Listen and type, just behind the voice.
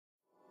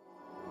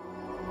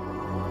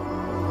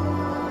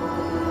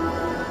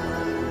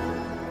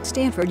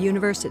Stanford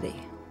University.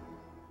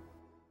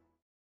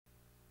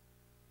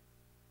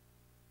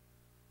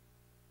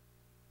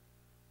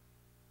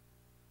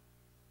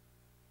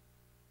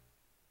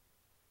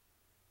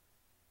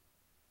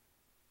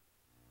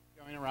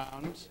 Going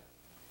around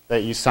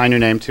that you sign your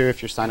name to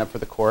if you sign up for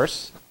the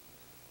course.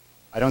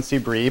 I don't see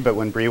Bree, but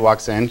when Bree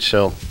walks in,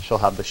 she'll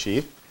have the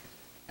sheet.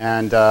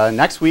 And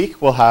next week,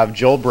 we'll have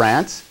Joel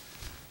Brandt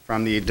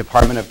from the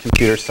Department of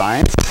Computer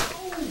Science.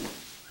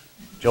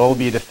 Joel will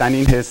be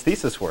defending his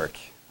thesis work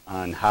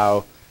on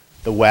how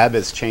the web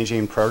is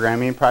changing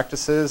programming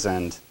practices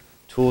and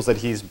tools that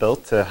he's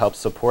built to help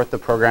support the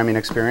programming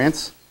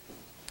experience.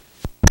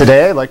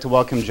 Today, I'd like to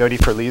welcome Jodi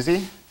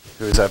Forlizzi,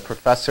 who is a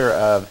professor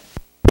of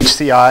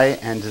HCI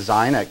and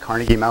design at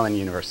Carnegie Mellon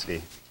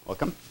University.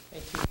 Welcome.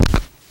 Thank you.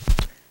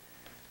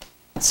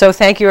 So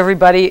thank you,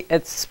 everybody.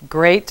 It's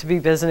great to be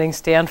visiting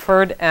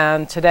Stanford,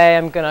 and today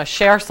I'm going to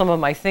share some of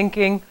my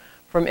thinking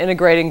from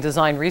integrating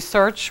design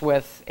research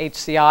with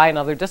HCI and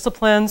other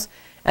disciplines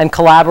and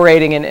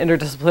collaborating in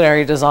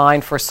interdisciplinary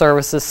design for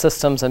services,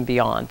 systems, and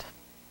beyond.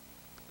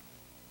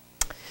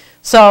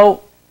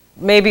 So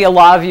maybe a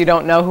lot of you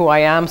don't know who I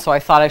am, so I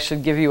thought I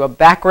should give you a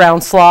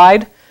background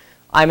slide.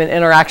 I'm an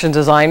interaction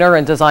designer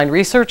and design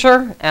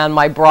researcher, and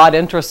my broad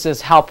interest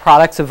is how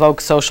products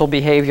evoke social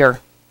behavior.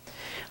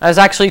 I was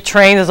actually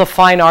trained as a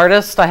fine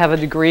artist. I have a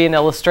degree in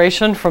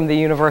illustration from the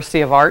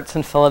University of Arts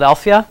in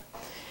Philadelphia.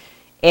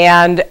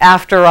 And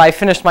after I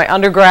finished my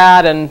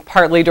undergrad, and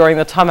partly during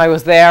the time I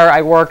was there,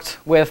 I worked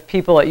with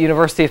people at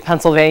University of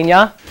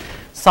Pennsylvania,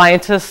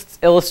 scientists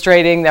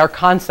illustrating their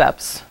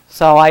concepts.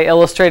 So I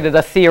illustrated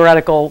a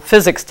theoretical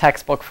physics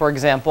textbook, for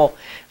example,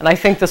 and I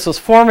think this was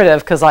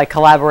formative because I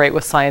collaborate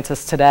with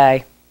scientists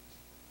today.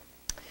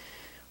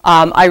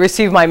 I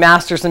received my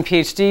master's and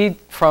PhD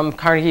from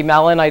Carnegie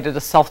Mellon. I did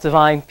a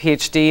self-designed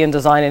PhD in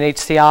design and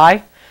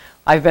HCI.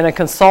 I've been a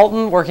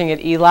consultant working at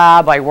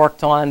eLab. I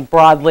worked on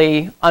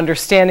broadly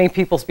understanding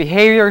people's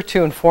behavior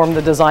to inform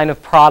the design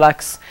of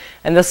products,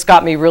 and this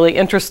got me really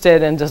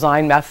interested in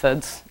design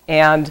methods.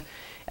 And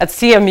at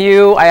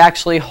CMU, I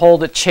actually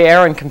hold a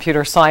chair in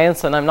computer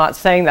science, and I'm not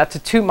saying that to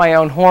toot my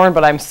own horn,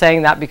 but I'm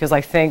saying that because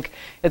I think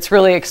it's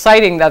really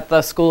exciting that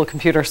the School of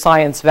Computer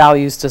Science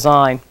values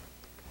design.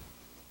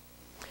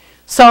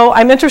 So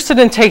I'm interested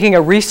in taking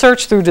a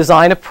research through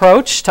design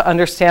approach to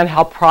understand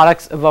how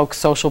products evoke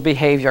social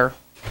behavior.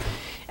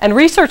 And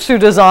research through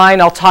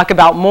design I'll talk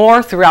about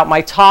more throughout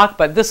my talk,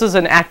 but this is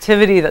an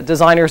activity that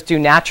designers do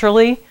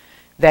naturally.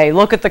 They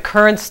look at the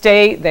current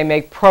state, they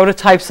make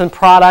prototypes and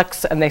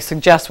products, and they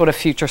suggest what a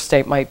future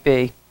state might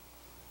be.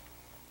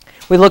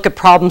 We look at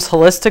problems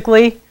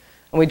holistically,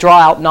 and we draw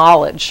out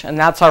knowledge, and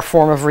that's our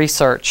form of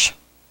research.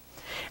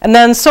 And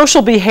then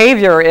social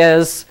behavior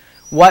is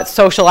what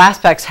social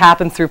aspects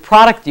happen through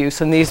product use,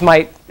 and these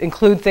might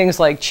include things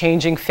like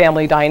changing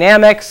family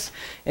dynamics,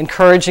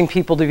 encouraging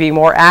people to be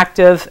more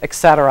active,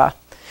 etc.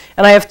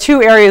 And I have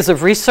two areas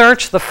of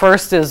research. The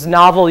first is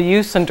novel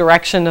use and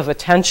direction of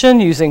attention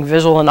using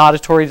visual and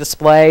auditory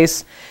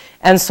displays,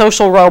 and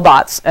social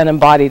robots and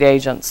embodied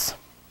agents.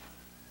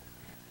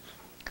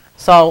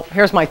 So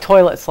here's my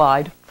toilet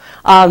slide.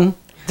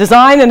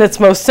 Design in its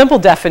most simple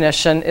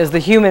definition is the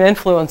human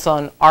influence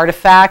on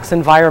artifacts,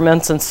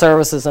 environments, and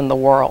services in the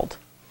world.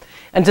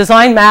 And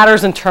design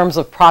matters in terms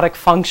of product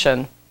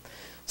function.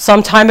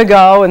 Some time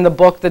ago in the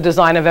book, The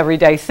Design of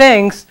Everyday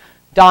Things,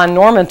 Don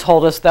Norman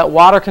told us that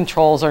water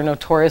controls are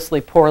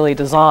notoriously poorly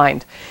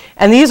designed.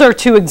 And these are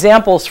two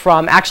examples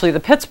from actually the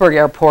Pittsburgh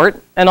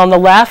airport. And on the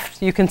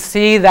left, you can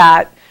see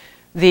that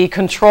the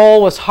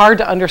control was hard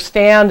to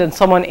understand, and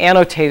someone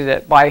annotated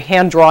it by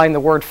hand drawing the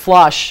word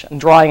flush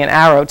and drawing an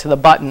arrow to the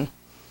button.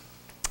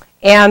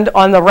 And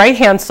on the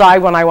right-hand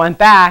side, when I went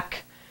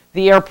back,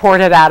 the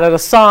airport had added a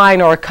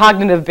sign or a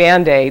cognitive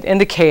band-aid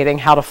indicating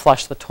how to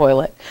flush the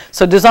toilet.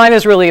 So design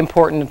is really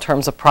important in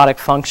terms of product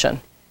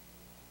function.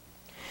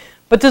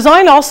 But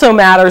design also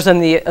matters in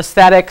the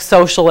aesthetic,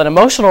 social, and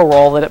emotional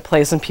role that it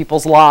plays in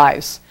people's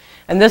lives.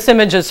 And this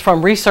image is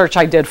from research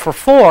I did for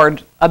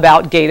Ford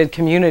about gated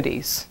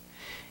communities.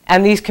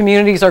 And these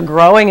communities are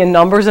growing in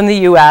numbers in the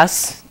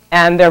US,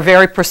 and they're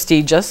very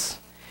prestigious.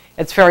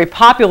 It's very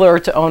popular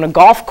to own a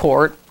golf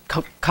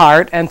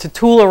cart and to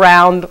tool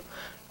around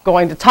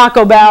going to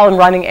Taco Bell and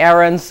running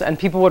errands, and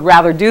people would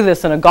rather do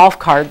this in a golf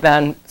cart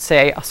than,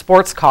 say, a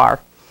sports car.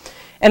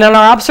 And in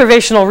our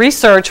observational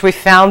research, we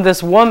found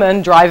this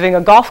woman driving a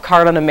golf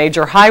cart on a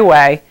major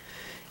highway,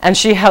 and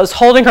she was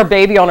holding her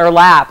baby on her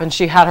lap, and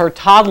she had her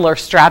toddler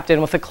strapped in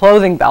with a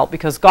clothing belt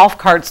because golf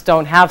carts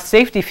don't have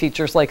safety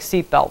features like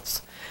seat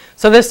belts.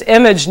 So this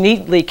image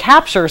neatly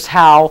captures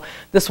how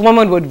this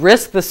woman would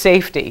risk the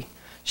safety.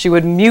 She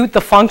would mute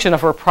the function of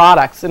her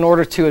products in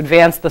order to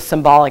advance the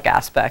symbolic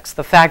aspects,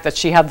 the fact that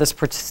she had this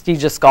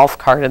prestigious golf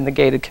cart in the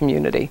gated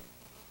community.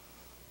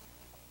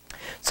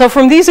 So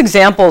from these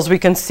examples, we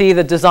can see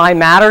that design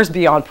matters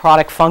beyond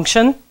product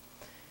function.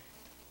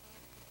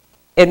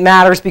 It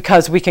matters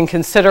because we can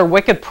consider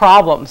wicked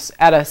problems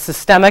at a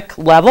systemic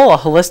level, a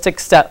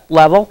holistic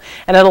level,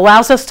 and it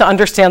allows us to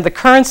understand the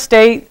current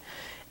state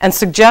and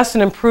suggest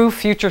an improved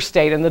future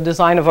state in the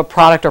design of a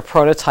product or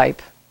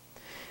prototype.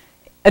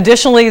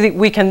 Additionally,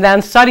 we can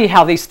then study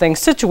how these things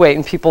situate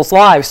in people's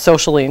lives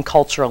socially and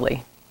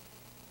culturally.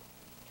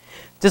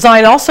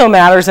 Design also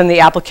matters in the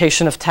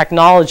application of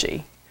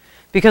technology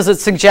because it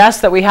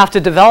suggests that we have to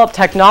develop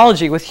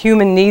technology with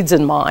human needs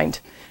in mind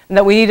and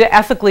that we need to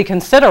ethically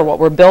consider what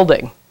we're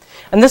building.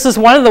 And this is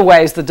one of the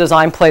ways that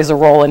design plays a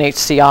role in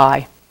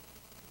HCI.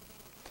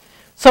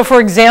 So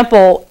for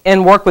example,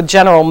 in work with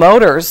General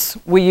Motors,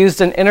 we used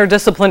an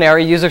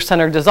interdisciplinary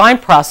user-centered design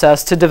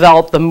process to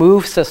develop the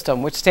MOVE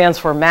system, which stands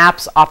for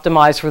Maps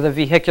Optimized for the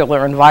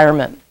Vehicular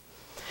Environment.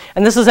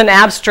 And this is an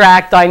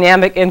abstract,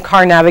 dynamic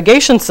in-car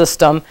navigation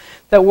system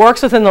that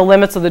works within the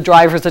limits of the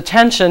driver's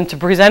attention to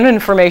present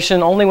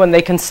information only when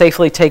they can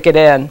safely take it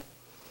in.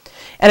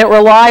 And it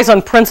relies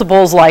on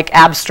principles like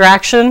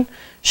abstraction,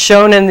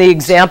 shown in the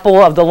example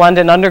of the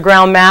London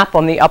Underground map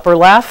on the upper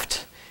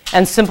left,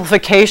 and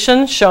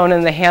simplification, shown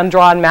in the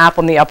hand-drawn map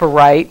on the upper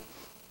right,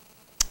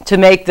 to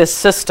make this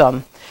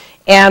system.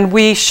 And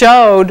we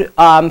showed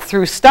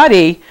through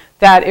study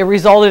that it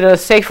resulted in a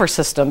safer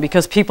system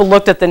because people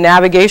looked at the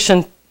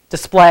navigation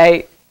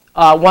display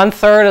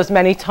 1/3 as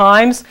many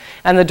times,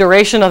 and the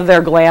duration of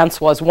their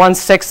glance was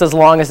 1/6 as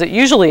long as it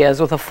usually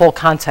is with a full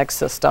context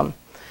system.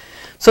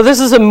 So this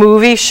is a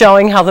movie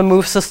showing how the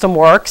MOVE system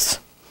works.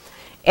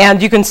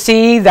 And you can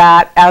see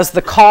that as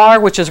the car,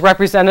 which is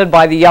represented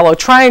by the yellow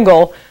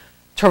triangle,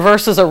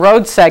 traverses a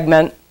road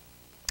segment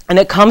and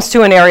it comes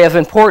to an area of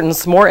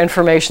importance, more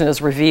information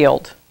is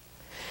revealed.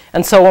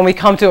 And so when we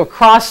come to a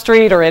cross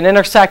street or an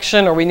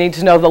intersection or we need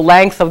to know the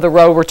length of the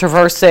road we're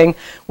traversing,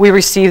 we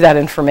receive that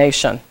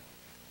information.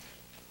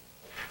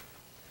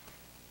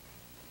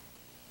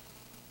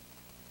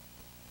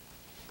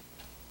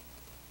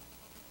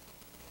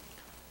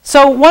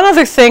 So one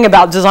other thing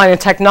about design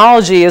and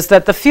technology is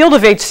that the field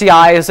of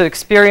HCI is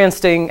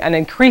experiencing an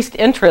increased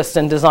interest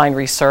in design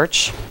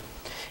research.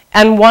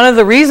 And one of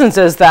the reasons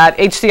is that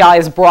HCI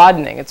is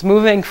broadening. It's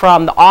moving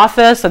from the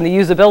office and the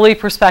usability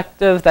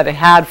perspective that it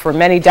had for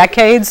many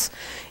decades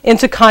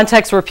into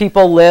contexts where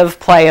people live,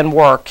 play, and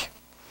work.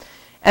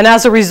 And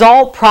as a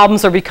result,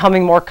 problems are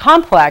becoming more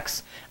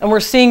complex, and we're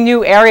seeing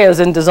new areas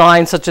in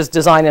design such as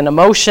design and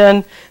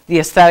emotion, the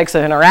aesthetics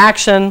of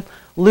interaction,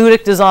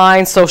 ludic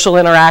design, social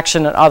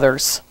interaction, and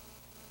others.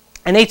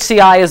 And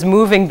HCI is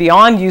moving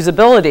beyond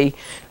usability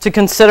to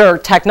consider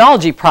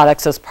technology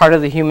products as part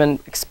of the human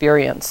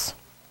experience.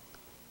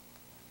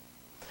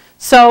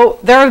 So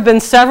there have been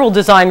several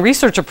design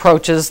research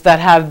approaches that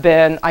have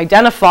been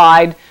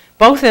identified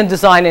both in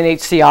design and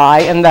HCI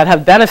and that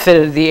have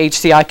benefited the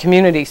HCI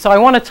community. So I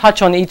want to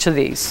touch on each of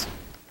these.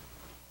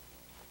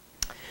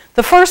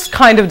 The first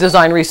kind of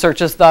design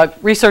research is the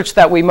research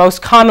that we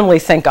most commonly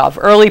think of,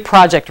 early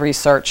project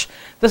research.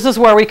 This is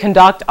where we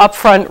conduct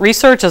upfront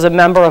research as a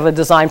member of a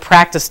design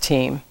practice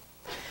team.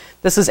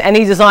 This is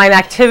any design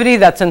activity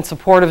that's in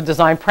support of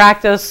design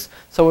practice.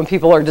 So when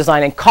people are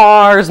designing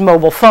cars,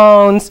 mobile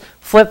phones,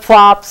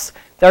 flip-flops,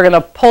 they're going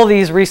to pull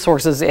these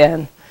resources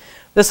in.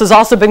 This has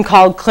also been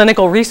called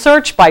clinical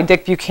research by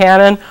Dick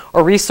Buchanan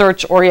or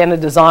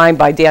research-oriented design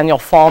by Daniel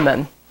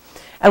Fallman.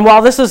 And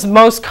while this is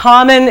most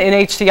common in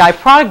HCI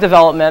product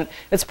development,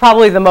 it's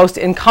probably the most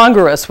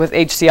incongruous with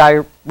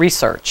HCI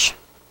research.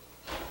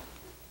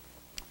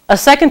 A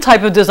second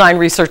type of design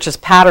research is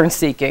pattern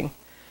seeking.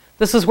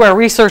 This is where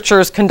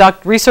researchers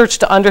conduct research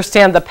to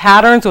understand the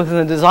patterns within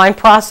the design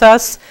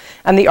process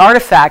and the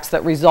artifacts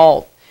that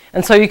result.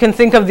 And so you can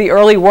think of the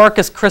early work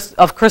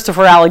of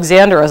Christopher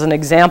Alexander as an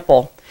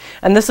example.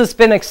 And this has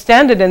been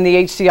extended in the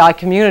HCI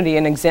community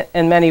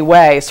in many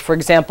ways. For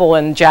example,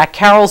 in Jack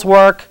Carroll's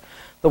work,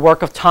 the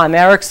work of Tom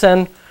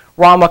Erickson,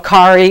 Ram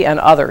Wakari, and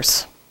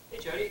others. Hey,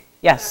 Jodi?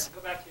 Yes.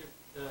 Go back to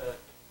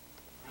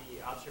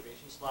the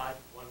observation slide,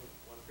 one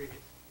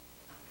previous.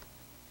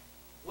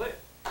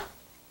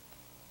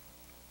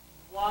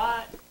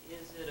 What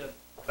is it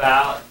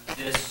about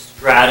this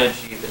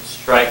strategy that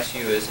strikes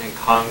you as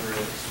incongruous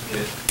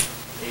with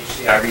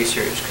HCI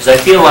research? Because I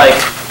feel like,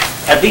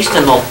 at least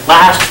in the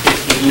last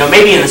 15,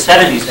 maybe in the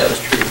 70s that was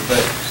true, but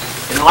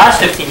in the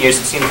last 15 years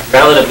it seems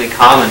relatively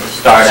common to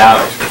start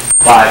out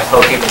by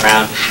poking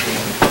around.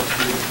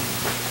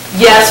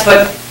 Yes,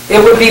 but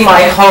it would be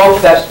my hope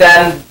that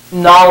then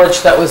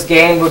knowledge that was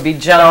gained would be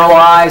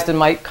generalized and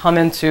might come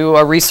into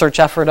a research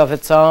effort of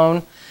its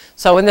own.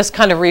 So in this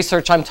kind of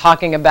research I'm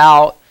talking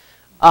about,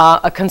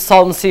 a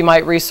consultancy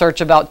might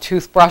research about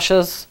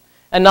toothbrushes,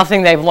 and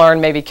nothing they've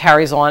learned maybe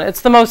carries on.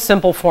 It's the most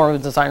simple form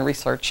of design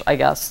research, I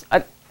guess.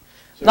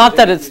 Not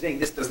that it's...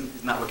 This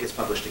is not what gets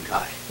published in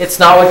CHI. It's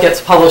not what gets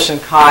published in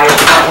CHI.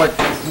 It's not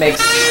what makes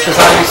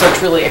design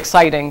research really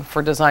exciting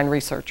for design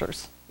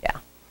researchers. Yeah.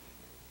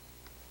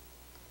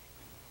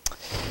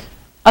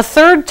 A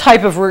third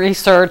type of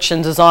research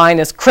in design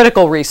is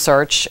critical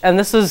research, and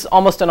this is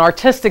almost an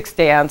artistic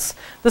stance.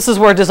 This is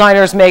where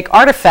designers make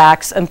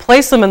artifacts and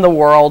place them in the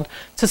world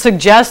to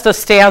suggest a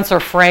stance or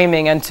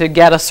framing and to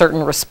get a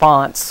certain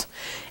response.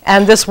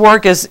 And this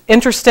work is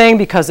interesting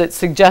because it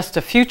suggests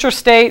a future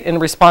state in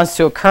response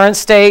to a current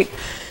state.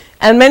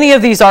 And many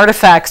of these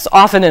artifacts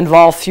often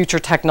involve future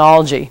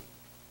technology.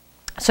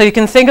 So you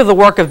can think of the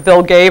work of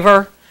Bill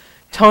Gaver,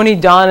 Tony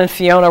Dunn, and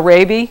Fiona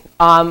Raby,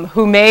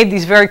 who made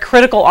these very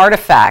critical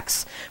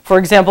artifacts. For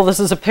example, this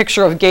is a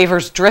picture of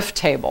Gaver's drift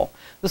table.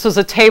 This was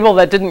a table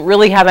that didn't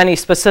really have any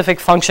specific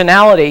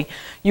functionality.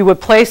 You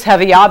would place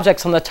heavy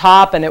objects on the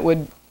top, and it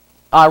would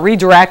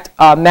redirect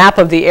a map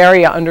of the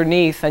area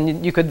underneath,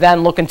 and you could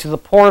then look into the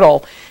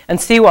portal and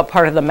see what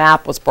part of the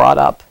map was brought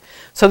up.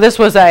 So this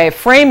was a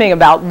framing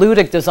about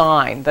ludic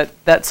design,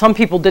 that some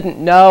people didn't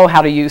know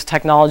how to use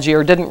technology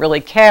or didn't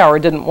really care or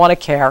didn't want to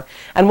care.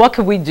 And what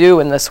could we do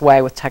in this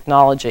way with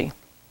technology?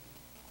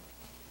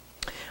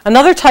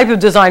 Another type of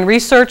design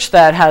research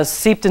that has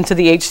seeped into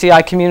the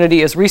HCI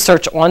community is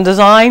research on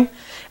design.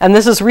 And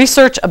this is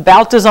research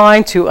about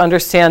design to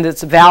understand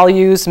its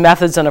values,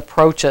 methods, and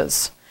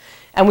approaches.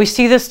 And we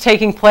see this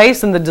taking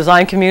place in the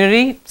design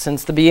community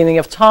since the beginning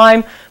of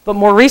time, but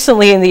more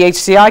recently in the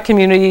HCI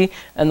community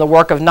and the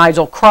work of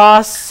Nigel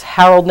Cross,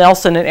 Harold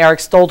Nelson, and Eric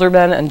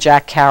Stolderman, and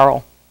Jack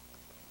Carroll.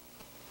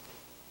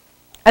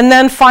 And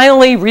then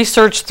finally,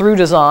 research through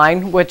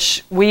design,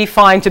 which we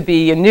find to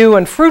be a new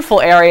and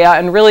fruitful area,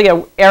 and really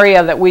an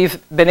area that we've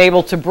been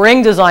able to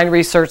bring design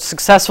research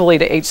successfully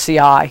to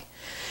HCI.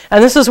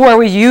 And this is where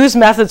we use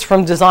methods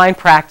from design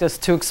practice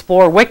to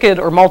explore wicked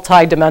or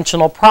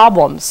multi-dimensional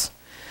problems.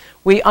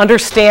 We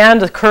understand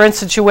the current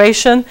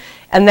situation,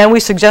 and then we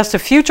suggest a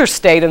future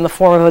state in the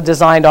form of a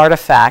designed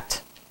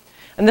artifact.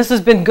 And this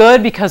has been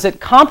good because it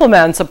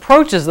complements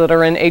approaches that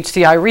are in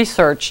HCI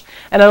research,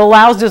 and it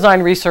allows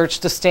design research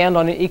to stand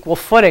on an equal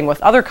footing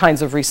with other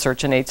kinds of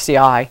research in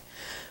HCI.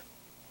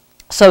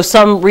 So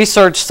some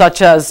research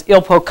such as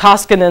Ilpo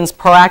Koskinen's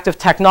proactive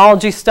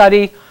technology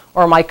study,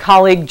 or my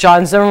colleague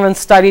John Zimmerman's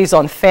studies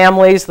on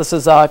families, this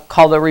is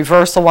called a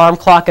reverse alarm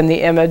clock in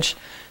the image,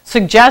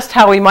 suggest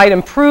how we might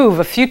improve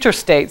a future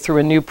state through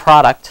a new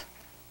product.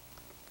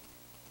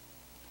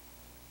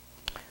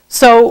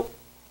 So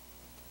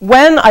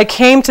when I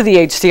came to the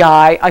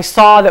HCI, I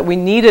saw that we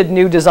needed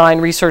new design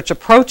research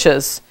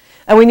approaches,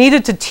 and we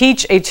needed to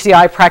teach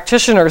HCI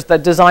practitioners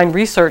that design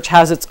research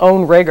has its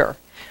own rigor,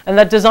 and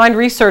that design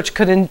research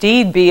could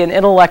indeed be an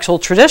intellectual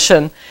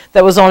tradition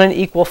that was on an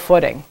equal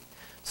footing.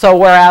 So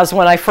whereas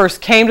when I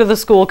first came to the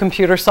School of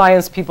Computer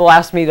Science, people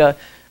asked me to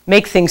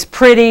make things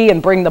pretty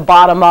and bring the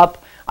bottom up,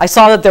 I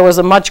saw that there was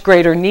a much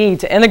greater need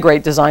to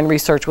integrate design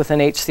research within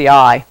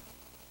HCI.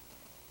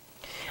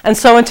 And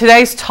so in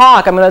today's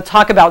talk, I'm going to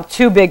talk about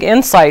two big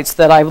insights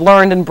that I've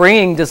learned in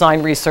bringing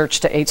design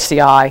research to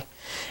HCI.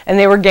 And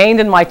they were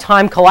gained in my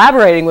time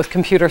collaborating with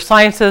computer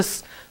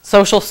scientists,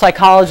 social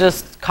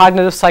psychologists,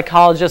 cognitive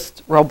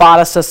psychologists,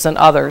 roboticists, and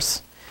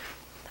others.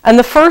 And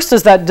the first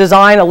is that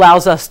design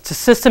allows us to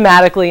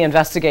systematically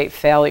investigate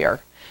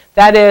failure.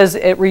 That is,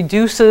 it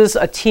reduces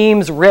a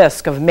team's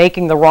risk of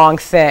making the wrong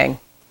thing.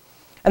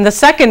 And the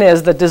second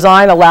is that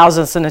design allows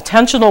us an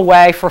intentional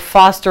way for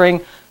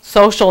fostering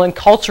social and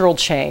cultural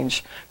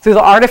change through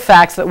the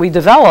artifacts that we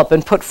develop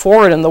and put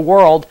forward in the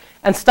world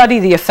and study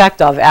the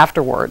effect of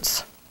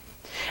afterwards.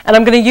 And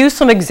I'm going to use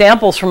some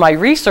examples from my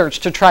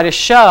research to try to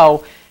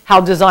show how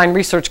design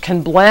research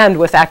can blend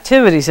with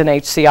activities in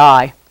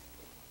HCI.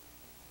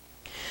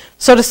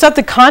 So to set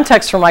the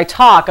context for my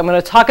talk, I'm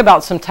going to talk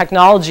about some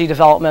technology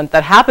development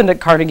that happened at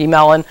Carnegie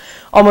Mellon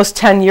almost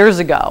 10 years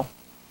ago.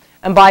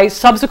 And by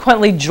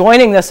subsequently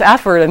joining this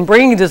effort and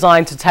bringing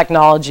design to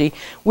technology,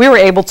 we were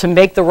able to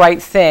make the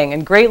right thing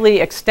and greatly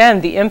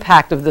extend the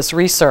impact of this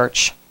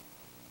research.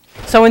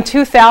 So in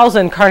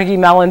 2000, Carnegie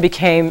Mellon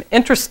became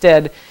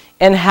interested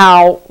in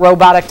how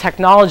robotic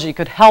technology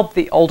could help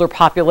the older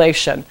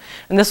population.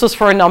 And this was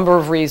for a number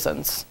of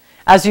reasons.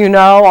 As you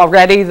know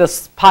already,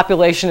 this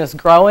population is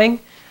growing,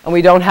 and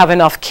we don't have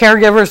enough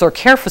caregivers or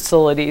care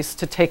facilities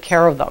to take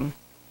care of them.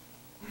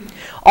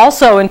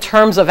 Also, in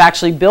terms of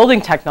actually building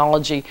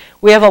technology,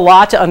 we have a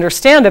lot to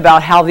understand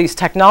about how these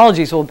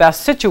technologies will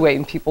best situate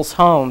in people's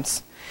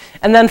homes.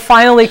 And then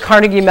finally,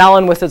 Carnegie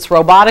Mellon, with its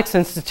Robotics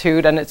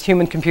Institute and its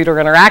Human-Computer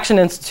Interaction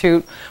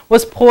Institute,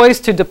 was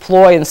poised to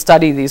deploy and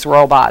study these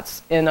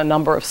robots in a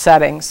number of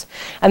settings.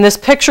 And this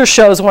picture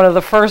shows one of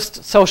the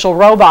first social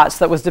robots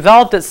that was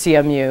developed at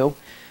CMU.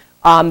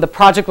 The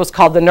project was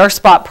called the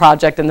NurseBot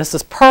Project, and this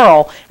is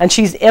Pearl, and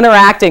she's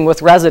interacting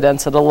with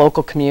residents at a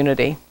local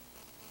community.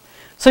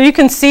 So you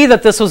can see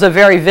that this was a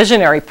very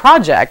visionary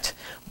project,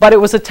 but it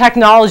was a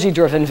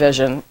technology-driven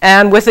vision,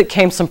 and with it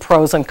came some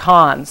pros and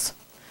cons.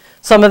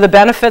 Some of the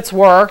benefits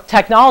were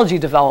technology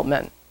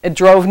development. It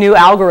drove new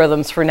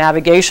algorithms for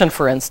navigation,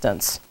 for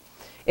instance.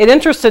 It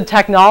interested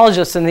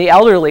technologists and the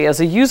elderly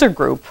as a user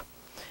group,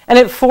 and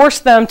it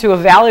forced them to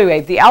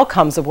evaluate the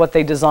outcomes of what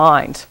they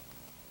designed.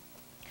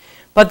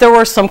 But there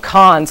were some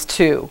cons,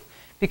 too.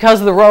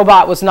 Because the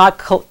robot was not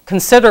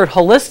considered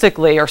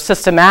holistically or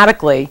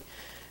systematically,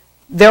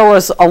 there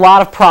was a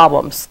lot of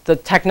problems. The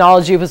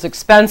technology was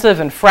expensive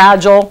and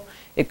fragile.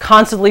 It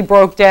constantly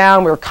broke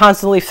down. We were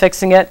constantly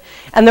fixing it.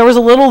 And there was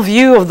a little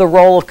view of the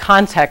role of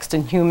context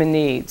in human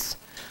needs.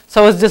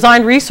 So as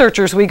design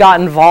researchers, we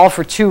got involved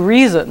for two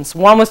reasons.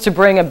 One was to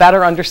bring a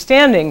better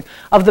understanding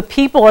of the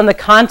people and the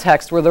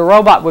context where the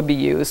robot would be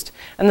used.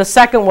 And the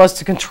second was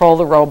to control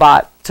the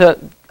robot, to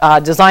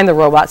design the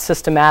robot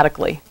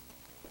systematically.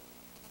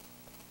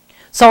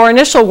 So our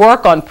initial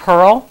work on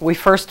Pearl, we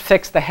first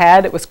fixed the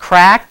head. It was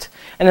cracked.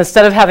 And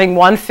instead of having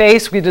one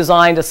face, we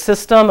designed a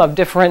system of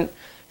different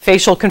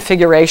facial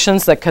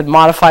configurations that could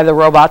modify the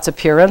robot's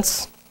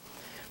appearance.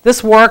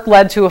 This work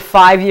led to a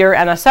 5-year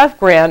NSF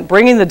grant,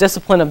 bringing the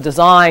discipline of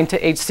design to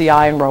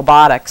HCI and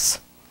robotics.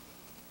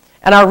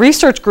 And our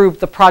research group,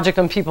 the Project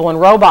on People and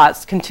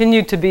Robots,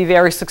 continued to be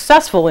very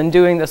successful in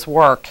doing this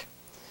work.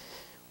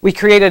 We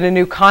created a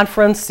new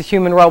conference, the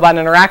Human Robot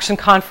Interaction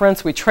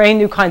Conference. We trained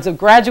new kinds of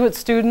graduate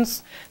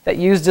students that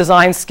use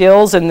design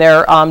skills in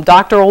their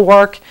doctoral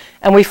work.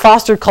 And we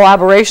fostered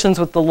collaborations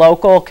with the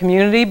local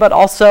community, but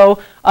also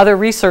other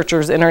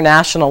researchers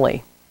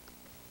internationally.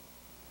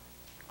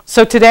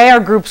 So today our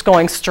group's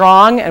going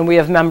strong, and we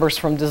have members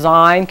from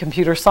design,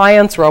 computer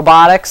science,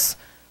 robotics,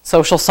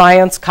 social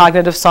science,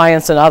 cognitive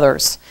science, and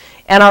others.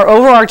 And our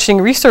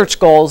overarching research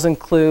goals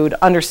include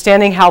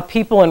understanding how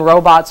people and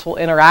robots will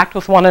interact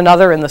with one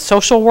another in the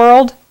social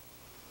world,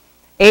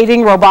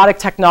 aiding robotic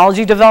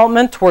technology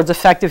development towards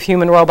effective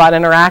human-robot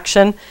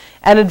interaction,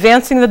 and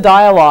advancing the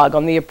dialogue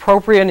on the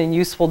appropriate and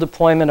useful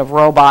deployment of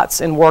robots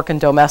in work and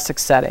domestic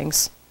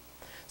settings.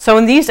 So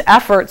in these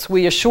efforts,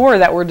 we assure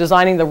that we're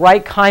designing the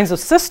right kinds of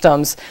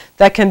systems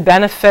that can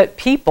benefit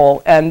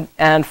people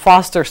and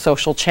foster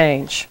social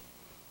change.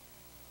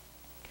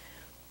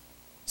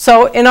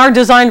 So in our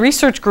design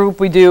research group,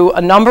 we do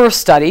a number of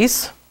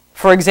studies.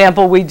 For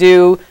example, we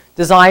do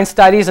design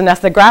studies and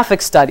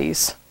ethnographic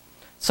studies.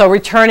 So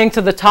returning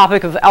to the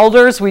topic of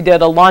elders, we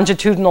did a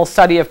longitudinal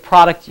study of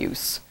product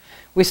use.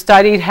 We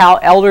studied how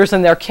elders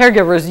and their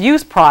caregivers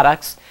use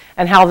products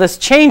and how this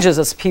changes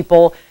as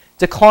people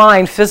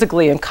decline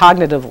physically and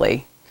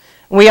cognitively.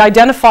 We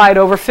identified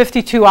over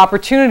 52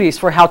 opportunities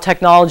for how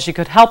technology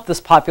could help this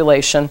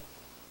population,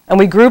 and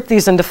we grouped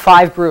these into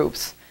 5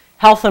 groups.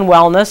 Health and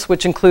wellness,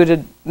 which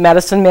included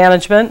medicine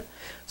management,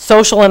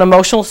 social and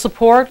emotional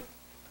support,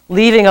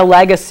 leaving a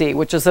legacy,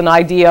 which is an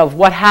idea of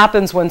what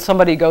happens when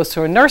somebody goes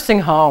to a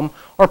nursing home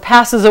or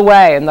passes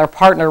away and their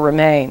partner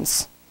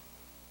remains.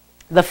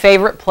 The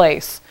favorite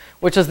place,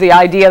 which is the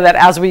idea that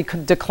as we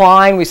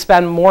decline, we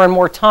spend more and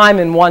more time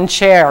in one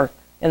chair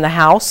in the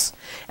house,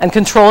 and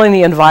controlling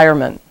the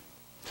environment.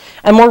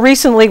 And more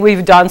recently,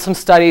 we've done some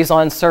studies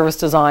on service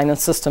design and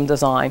system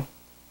design.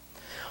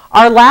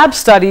 Our lab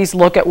studies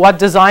look at what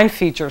design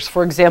features,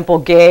 for example,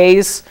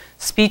 gaze,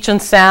 speech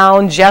and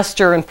sound,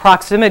 gesture, and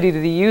proximity to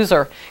the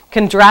user,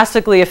 can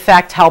drastically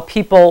affect how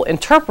people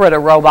interpret a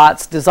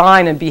robot's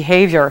design and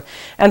behavior,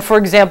 and for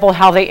example,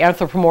 how they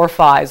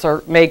anthropomorphize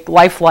or make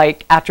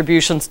lifelike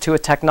attributions to a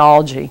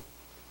technology.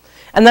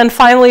 And then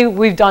finally,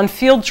 we've done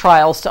field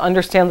trials to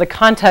understand the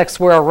context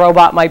where a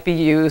robot might be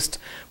used,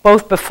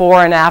 both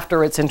before and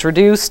after it's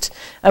introduced.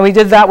 And we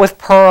did that with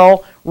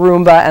Pearl,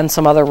 Roomba, and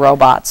some other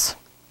robots.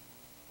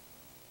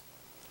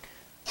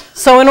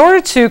 So in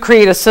order to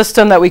create a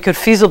system that we could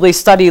feasibly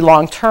study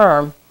long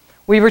term,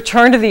 we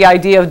returned to the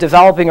idea of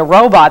developing a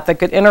robot that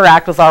could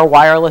interact with our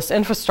wireless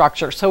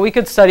infrastructure. So we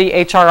could study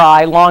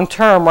HRI long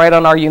term right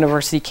on our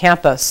university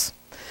campus.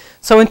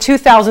 So in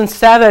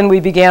 2007,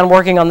 we began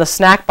working on the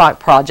SnackBot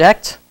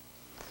project.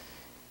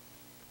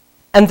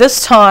 And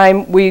this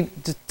time, we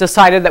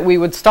decided that we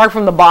would start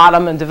from the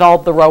bottom and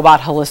develop the robot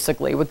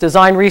holistically, with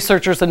design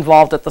researchers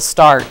involved at the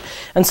start.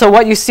 And so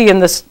what you see in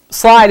this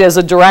slide is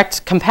a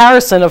direct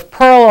comparison of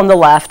Pearl on the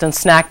left and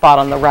SnackBot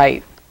on the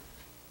right.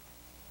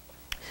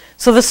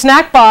 So the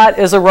SnackBot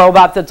is a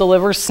robot that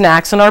delivers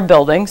snacks in our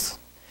buildings.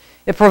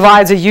 It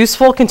provides a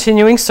useful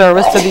continuing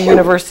service to the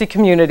university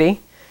community,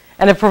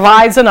 and it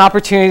provides an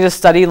opportunity to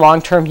study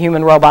long-term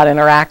human-robot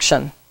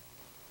interaction.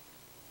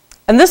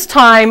 And this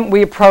time,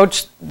 we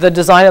approached the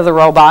design of the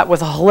robot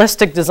with a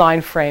holistic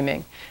design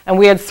framing. And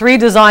we had 3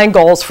 design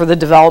goals for the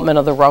development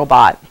of the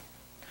robot.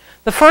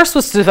 The first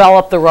was to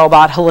develop the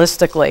robot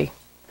holistically.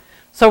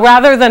 So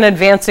rather than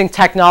advancing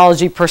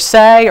technology per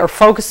se or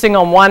focusing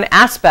on one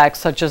aspect,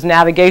 such as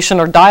navigation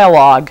or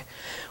dialogue,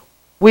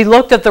 we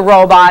looked at the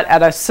robot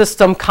at a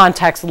system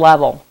context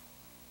level.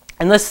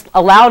 And this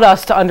allowed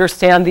us to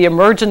understand the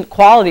emergent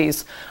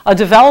qualities of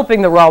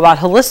developing the robot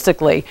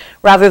holistically,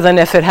 rather than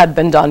if it had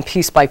been done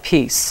piece by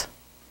piece.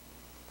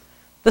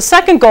 The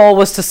second goal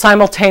was to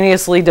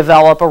simultaneously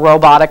develop a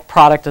robotic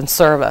product and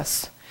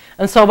service.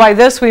 And so by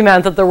this, we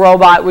meant that the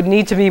robot would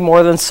need to be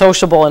more than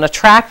sociable and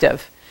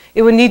attractive.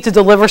 It would need to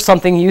deliver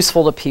something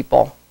useful to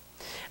people.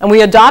 And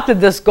we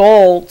adopted this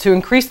goal to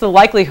increase the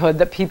likelihood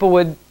that people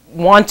would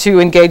want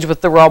to engage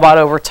with the robot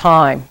over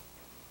time.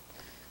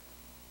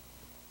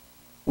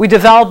 We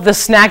developed the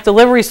snack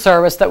delivery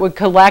service that would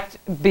collect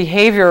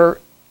behavior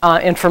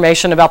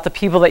information about the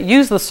people that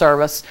use the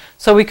service,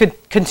 so we could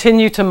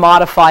continue to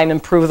modify and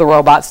improve the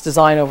robot's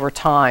design over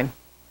time.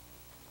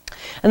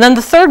 And then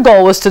the third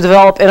goal was to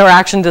develop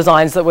interaction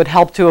designs that would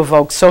help to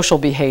evoke social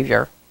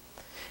behavior.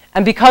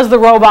 And because the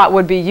robot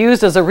would be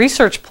used as a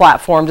research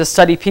platform to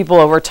study people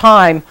over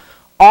time,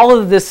 all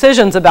of the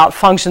decisions about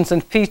functions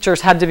and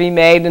features had to be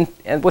made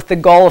with the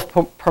goal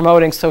of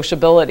promoting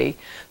sociability.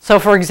 So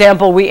for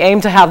example, we aim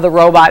to have the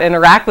robot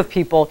interact with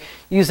people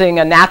using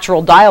a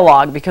natural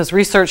dialogue, because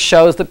research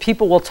shows that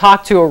people will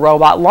talk to a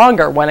robot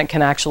longer when it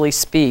can actually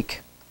speak.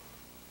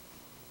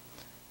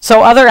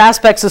 So other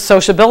aspects of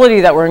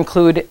sociability that we're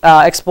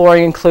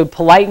exploring include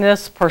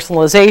politeness,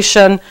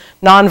 personalization,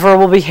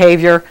 nonverbal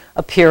behavior,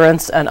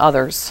 appearance, and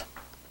others.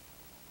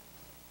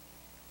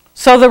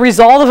 So the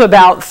result of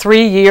about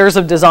 3 years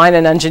of design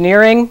and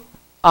engineering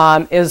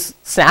is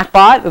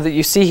Snackbot that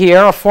you see here,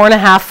 a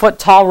 4.5-foot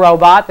tall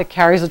robot that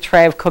carries a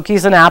tray of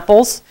cookies and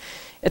apples.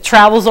 It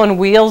travels on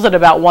wheels at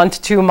about 1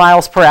 to 2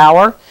 miles per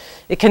hour.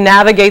 It can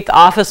navigate the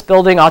office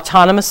building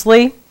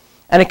autonomously,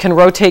 and it can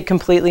rotate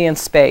completely in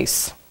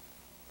space.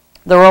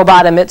 The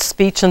robot emits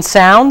speech and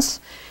sounds.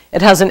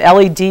 It has an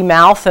LED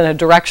mouth and a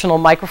directional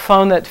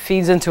microphone that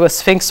feeds into a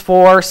Sphinx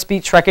 4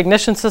 speech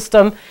recognition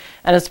system,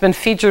 and it's been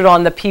featured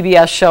on the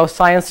PBS show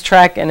Science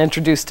Trek and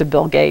introduced to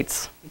Bill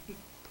Gates.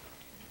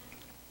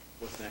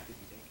 What snack did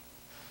you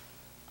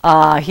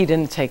take? He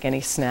didn't take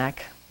any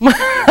snack.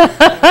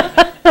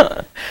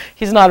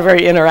 He's not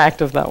very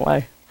interactive that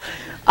way.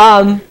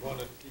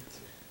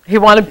 He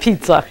wanted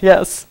pizza,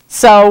 yes.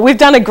 So we've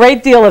done a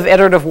great deal of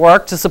iterative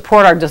work to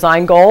support our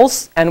design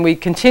goals, and we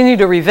continue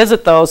to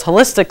revisit those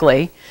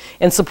holistically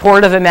in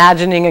support of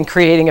imagining and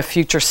creating a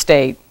future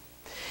state.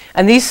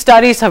 And these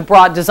studies have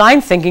brought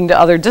design thinking to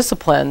other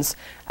disciplines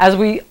as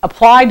we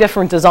apply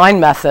different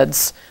design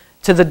methods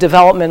to the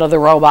development of the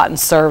robot and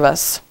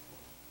service.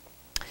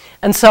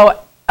 And so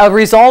a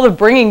result of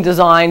bringing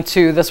design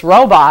to this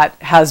robot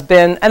has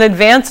been an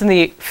advance in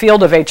the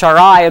field of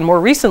HRI, and more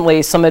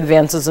recently some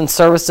advances in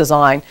service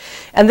design.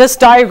 And this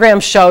diagram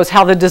shows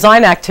how the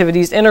design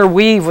activities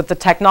interweave with the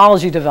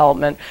technology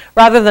development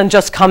rather than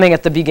just coming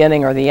at the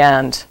beginning or the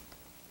end.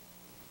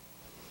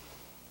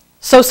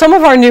 So some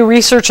of our new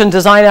research and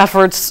design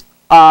efforts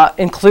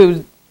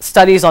include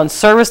studies on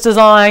service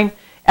design,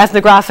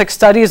 ethnographic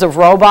studies of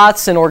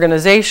robots in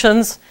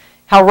organizations,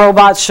 how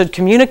robots should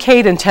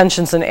communicate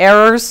intentions and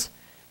errors,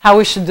 how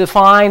we should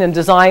define and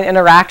design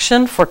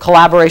interaction for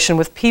collaboration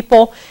with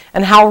people,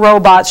 and how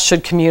robots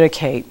should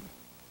communicate.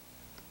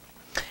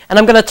 And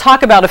I'm going to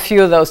talk about a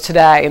few of those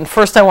today. And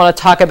first I want to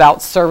talk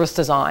about service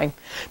design,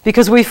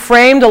 because we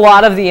framed a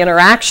lot of the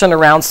interaction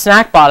around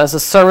Snackbot as a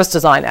service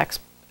design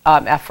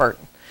effort.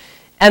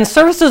 And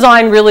service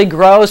design really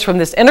grows from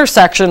this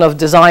intersection of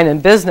design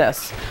and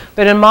business.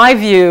 But in my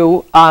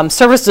view,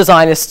 service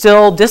design is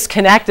still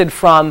disconnected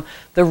from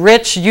the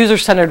rich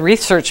user-centered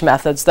research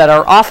methods that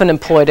are often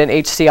employed in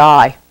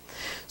HCI.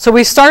 So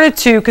we started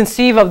to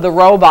conceive of the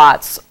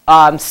robots,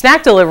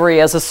 snack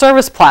delivery as a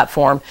service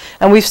platform,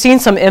 and we've seen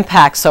some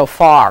impacts so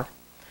far.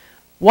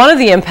 One of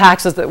the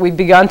impacts is that we've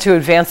begun to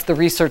advance the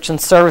research in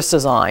service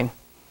design.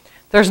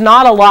 There's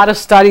not a lot of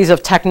studies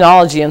of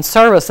technology and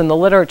service in the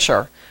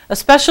literature,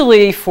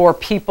 especially for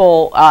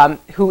people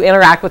who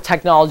interact with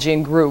technology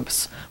in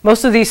groups.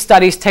 Most of these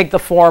studies take the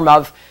form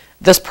of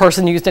this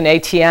person used an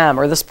ATM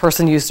or this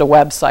person used a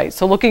website.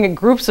 So looking at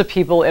groups of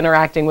people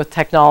interacting with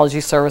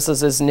technology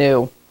services is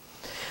new.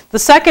 The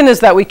second is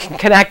that we can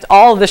connect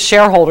all of the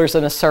shareholders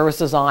in a service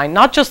design,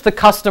 not just the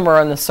customer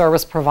and the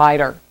service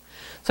provider.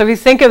 So if you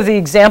think of the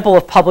example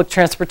of public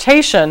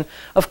transportation,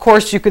 of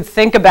course you could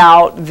think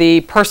about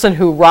the person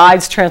who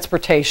rides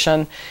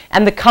transportation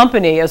and the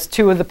company as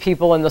two of the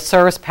people in the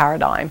service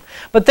paradigm.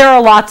 But there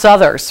are lots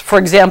others. For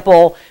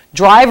example,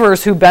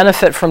 drivers who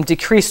benefit from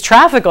decreased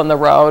traffic on the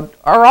road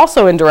are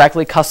also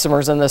indirectly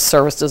customers in this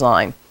service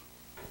design.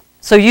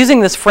 So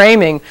using this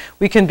framing,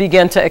 we can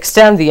begin to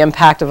extend the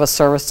impact of a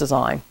service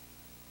design.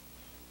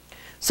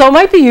 So it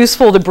might be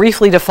useful to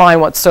briefly define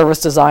what service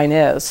design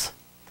is.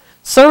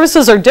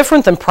 Services are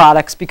different than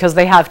products because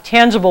they have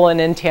tangible and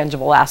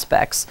intangible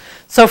aspects.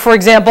 So for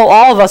example,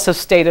 all of us have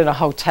stayed in a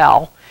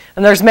hotel,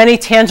 and there's many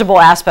tangible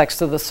aspects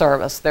to the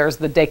service. There's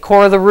the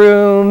decor of the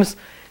rooms,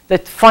 the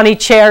funny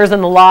chairs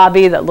in the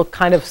lobby that look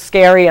kind of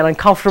scary and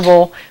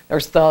uncomfortable.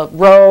 There's the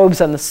robes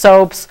and the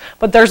soaps,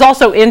 but there's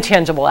also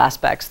intangible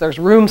aspects. There's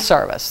room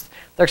service.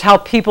 There's how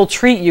people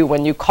treat you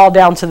when you call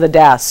down to the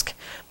desk.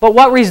 But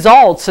what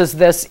results is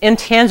this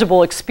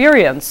intangible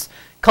experience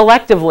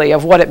collectively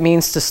of what it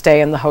means to stay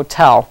in the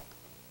hotel.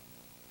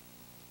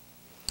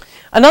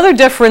 Another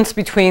difference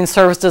between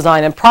service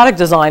design and product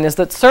design is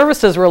that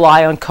services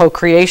rely on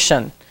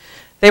co-creation.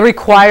 They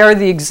require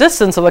the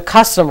existence of a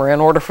customer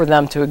in order for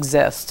them to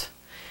exist.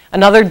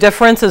 Another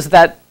difference is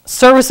that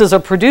services are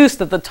produced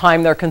at the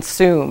time they're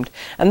consumed,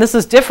 and this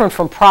is different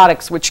from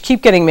products which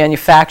keep getting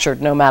manufactured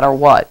no matter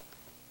what.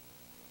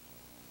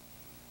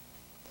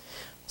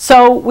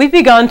 So we've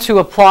begun to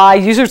apply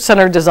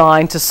user-centered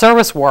design to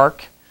service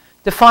work,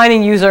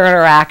 defining user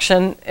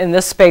interaction in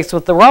this space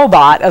with the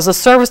robot as a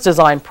service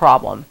design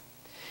problem.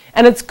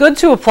 And it's good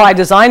to apply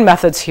design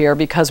methods here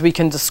because we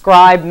can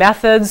describe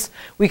methods,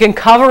 we can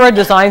cover a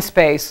design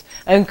space,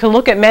 and can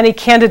look at many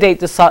candidate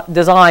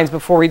designs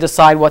before we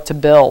decide what to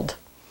build.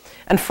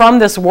 And from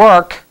this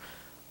work,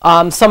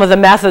 some of the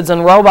methods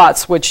and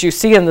robots which you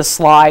see in this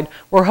slide,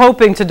 we're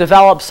hoping to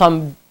develop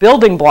some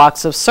building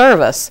blocks of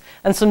service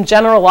and some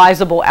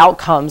generalizable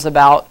outcomes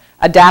about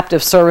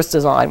adaptive service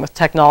design with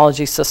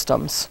technology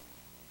systems.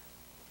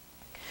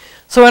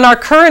 So in our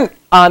current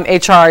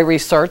HRI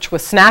research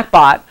with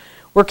SnackBot,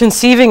 we're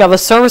conceiving of a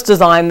service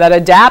design that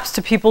adapts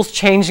to people's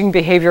changing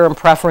behavior and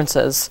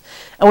preferences.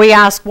 And we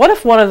ask, what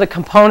if one of the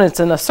components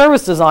in the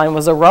service design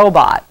was a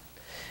robot?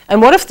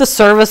 And what if the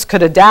service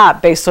could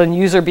adapt based on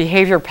user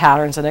behavior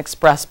patterns and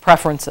express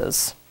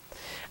preferences?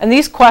 And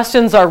these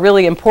questions are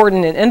really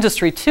important in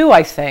industry too,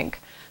 I think.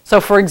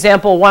 So for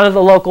example, one of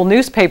the local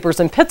newspapers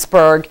in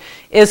Pittsburgh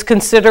is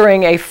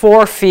considering a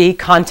for-fee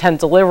content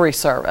delivery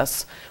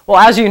service. Well,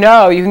 as you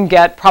know, you can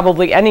get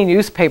probably any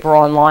newspaper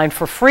online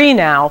for free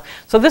now.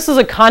 So this is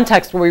a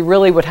context where we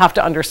really would have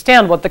to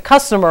understand what the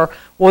customer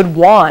would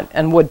want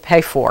and would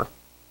pay for.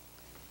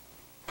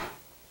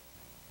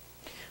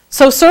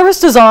 So service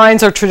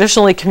designs are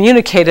traditionally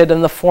communicated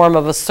in the form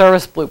of a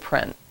service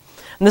blueprint.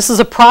 And this is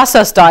a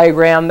process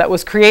diagram that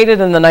was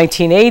created in the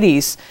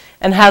 1980s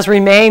and has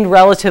remained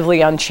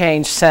relatively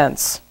unchanged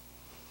since.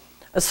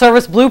 A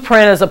service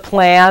blueprint is a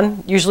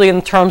plan, usually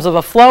in terms of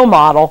a flow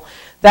model,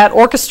 that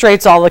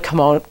orchestrates all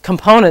the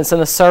components in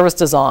a service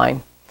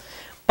design.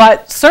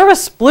 But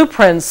service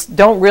blueprints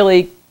don't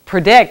really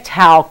predict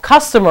how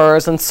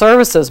customers and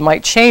services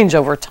might change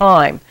over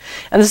time.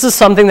 And this is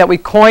something that we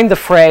coined the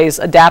phrase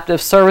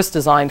adaptive service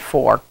design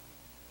for.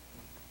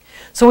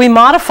 So we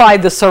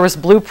modified the service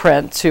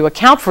blueprint to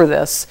account for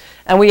this,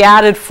 and we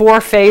added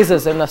 4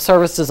 phases in the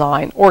service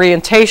design.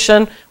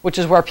 Orientation, which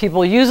is where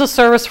people use a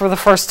service for the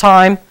first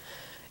time.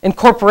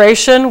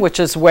 Incorporation, which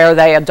is where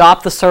they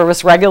adopt the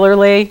service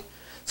regularly.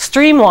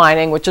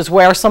 Streamlining, which is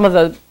where some of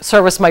the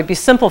service might be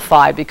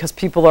simplified because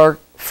people are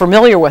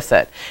familiar with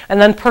it. And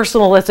then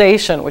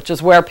personalization, which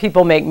is where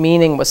people make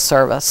meaning with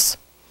service.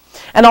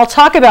 And I'll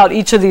talk about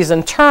each of these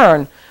in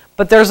turn,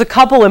 but there's a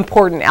couple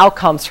important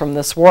outcomes from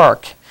this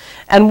work.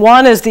 And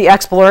one is the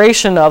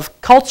exploration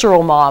of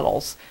cultural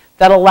models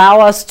that allow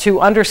us to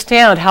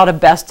understand how to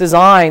best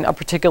design a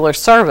particular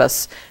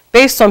service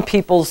based on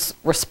people's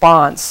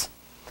response.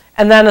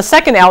 And then a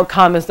second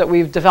outcome is that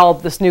we've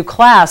developed this new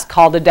class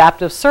called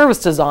adaptive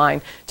service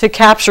design to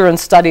capture and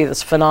study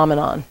this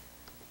phenomenon.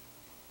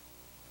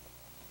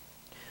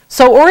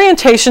 So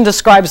orientation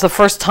describes the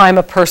first time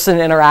a person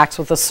interacts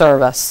with a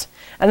service.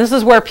 And this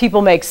is where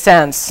people make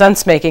sense.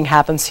 Sense-making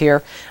happens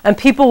here. And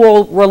people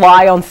will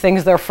rely on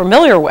things they're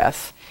familiar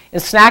with. In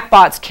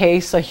SnackBot's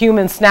case, a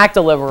human snack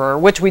deliverer,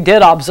 which we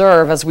did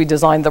observe as we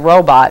designed the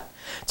robot,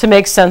 to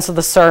make sense of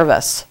the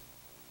service.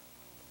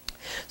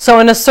 So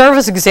in a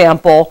service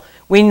example,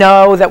 we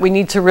know that we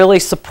need to really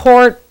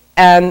support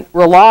and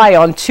rely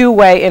on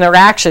two-way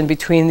interaction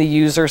between the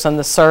users and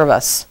the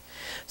service.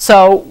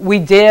 So we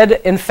did,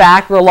 in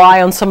fact,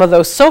 rely on some of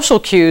those social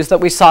cues that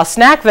we saw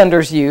snack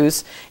vendors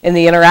use in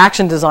the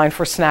interaction design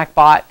for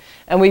SnackBot,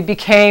 and we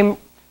became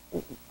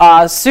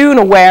soon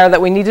aware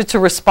that we needed to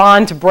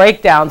respond to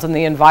breakdowns in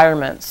the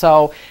environment.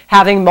 So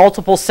having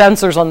multiple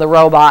sensors on the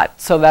robot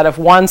so that if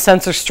one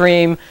sensor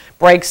stream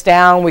breaks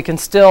down, we can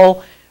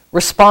still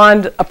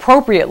respond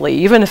appropriately,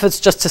 even if it's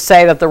just to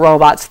say that the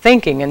robot's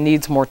thinking and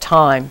needs more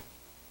time.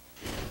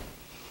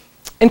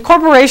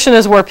 Incorporation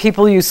is where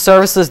people use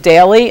services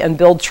daily and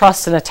build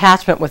trust and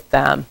attachment with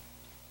them.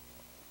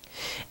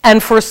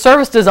 And for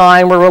service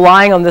design, we're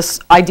relying on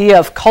this idea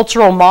of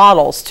cultural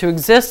models to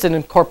exist in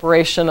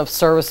incorporation of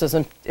services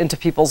into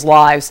people's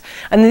lives.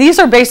 And these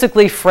are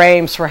basically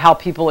frames for how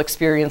people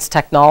experience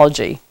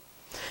technology.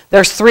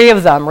 There's 3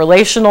 of them: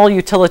 relational,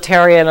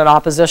 utilitarian, and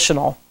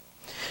oppositional.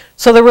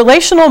 So the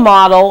relational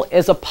model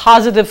is a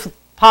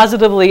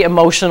positively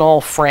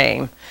emotional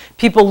frame.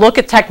 People look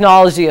at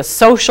technology as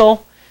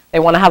social. They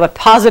want to have a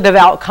positive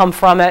outcome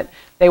from it.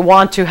 They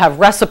want to have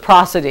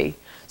reciprocity.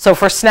 So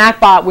for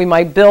SnackBot, we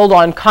might build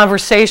on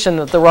conversation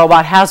that the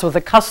robot has with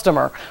a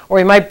customer, or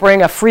we might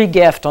bring a free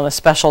gift on a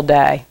special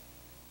day.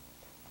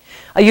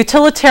 A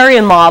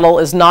utilitarian model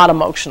is not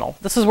emotional.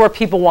 This is where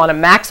people want to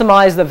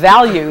maximize the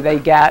value they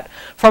get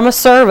from a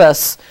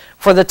service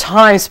for the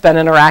time spent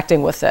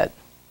interacting with it.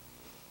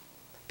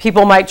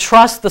 People might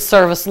trust the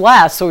service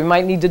less, so we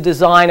might need to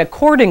design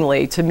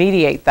accordingly to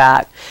mediate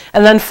that.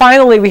 And then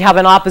finally, we have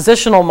an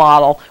oppositional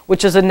model,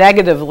 which is a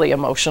negatively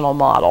emotional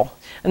model.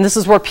 And this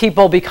is where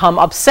people become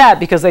upset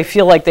because they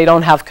feel like they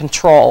don't have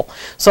control.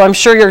 So I'm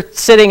sure you're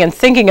sitting and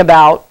thinking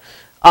about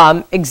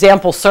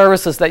example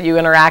services that you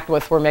interact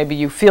with where maybe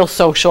you feel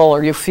social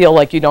or you feel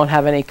like you don't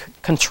have any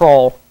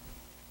control.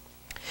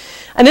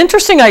 An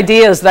interesting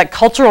idea is that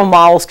cultural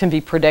models can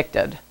be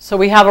predicted. So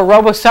we have a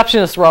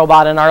roboceptionist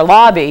robot in our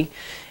lobby,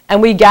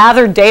 and we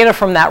gathered data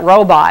from that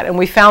robot, and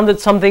we found that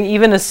something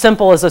even as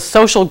simple as a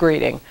social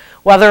greeting,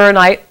 whether or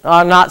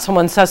not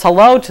someone says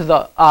hello to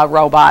the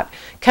robot,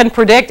 can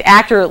predict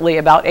accurately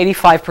about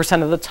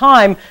 85% of the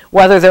time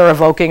whether they're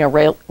evoking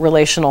a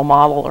relational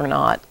model or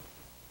not.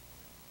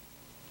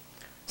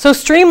 So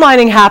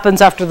streamlining happens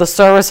after the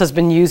service has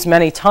been used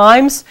many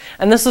times,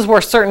 and this is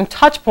where certain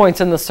touch points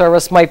in the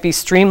service might be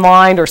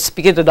streamlined or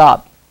speeded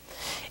up.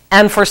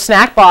 And for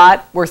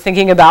SnackBot, we're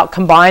thinking about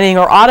combining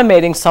or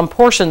automating some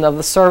portion of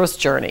the service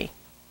journey.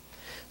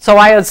 So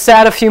I had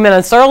said a few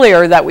minutes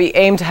earlier that we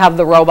aim to have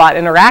the robot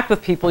interact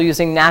with people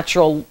using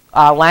natural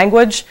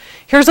language.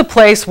 Here's a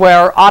place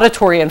where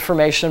auditory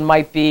information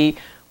might be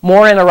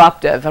more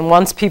interruptive. And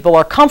once people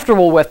are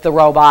comfortable with the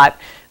robot,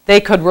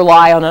 they could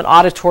rely on an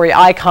auditory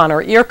icon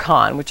or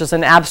earcon, which is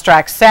an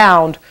abstract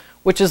sound,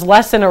 which is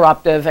less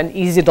interruptive and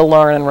easy to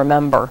learn and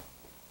remember.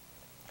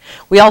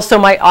 We also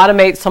might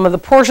automate some of the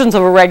portions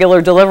of a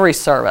regular delivery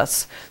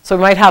service. So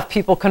we might have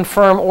people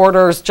confirm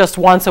orders just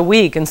once a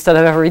week instead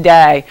of every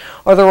day.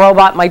 Or the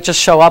robot might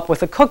just show up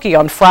with a cookie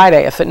on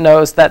Friday if it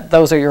knows that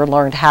those are your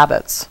learned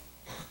habits.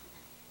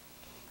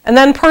 And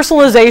then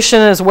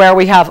personalization is where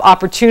we have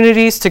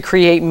opportunities to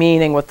create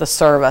meaning with the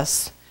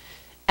service.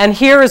 And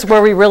here is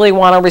where we really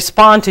want to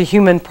respond to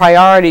human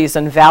priorities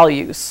and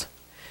values.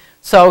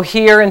 So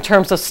here in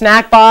terms of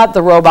SnackBot,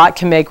 the robot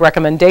can make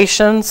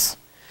recommendations.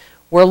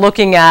 We're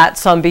looking at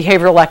some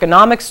behavioral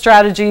economic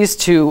strategies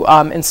to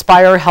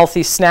inspire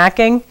healthy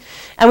snacking.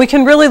 And we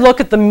can really look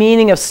at the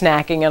meaning of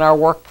snacking in our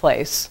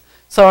workplace.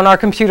 So in our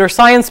computer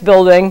science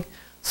building,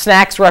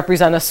 snacks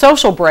represent a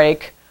social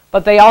break,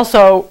 but they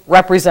also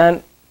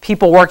represent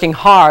people working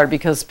hard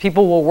because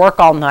people will work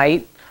all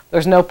night.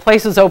 There's no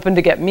places open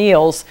to get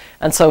meals,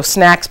 and so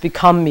snacks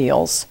become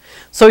meals.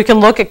 So we can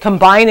look at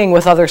combining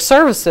with other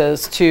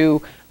services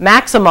to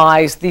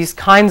maximize these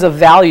kinds of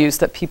values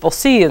that people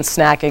see in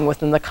snacking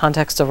within the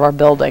context of our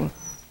building.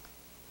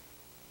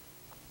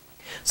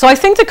 So I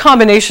think the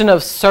combination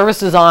of service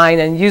design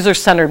and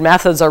user-centered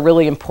methods are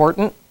really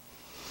important.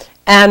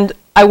 And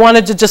I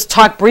wanted to just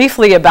talk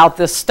briefly about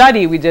this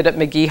study we did at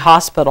McGee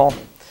Hospital,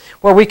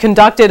 where we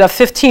conducted a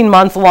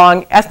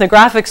 15-month-long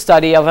ethnographic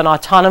study of an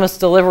autonomous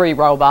delivery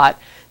robot,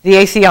 the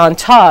Atheon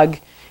Tug,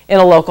 in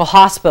a local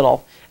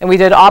hospital. And we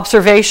did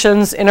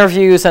observations,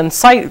 interviews, and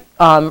site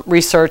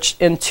research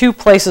in 2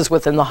 places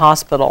within the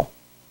hospital.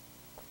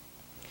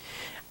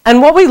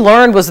 And what we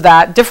learned was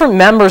that different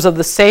members of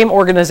the same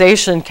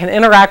organization can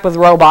interact with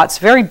robots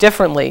very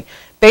differently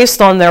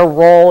based on their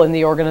role in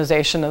the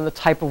organization and the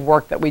type of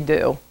work that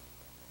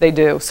they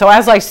do. So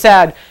as I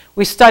said,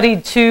 we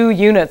studied 2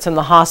 units in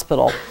the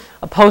hospital.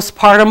 A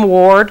postpartum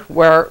ward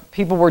where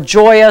people were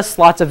joyous,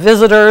 lots of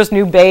visitors,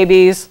 new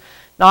babies,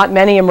 not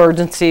many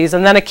emergencies,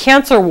 and then a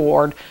cancer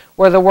ward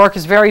where the work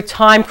is very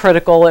time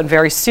critical and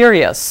very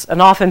serious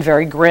and often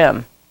very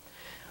grim.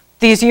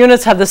 These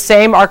units have the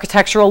same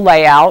architectural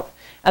layout,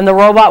 and the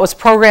robot was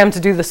programmed to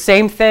do the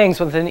same things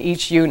within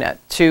each unit,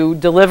 to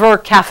deliver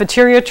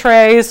cafeteria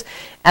trays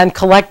and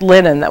collect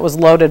linen that was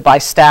loaded by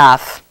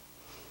staff.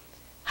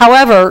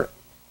 However,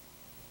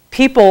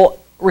 people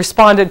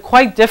responded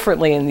quite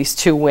differently in these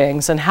 2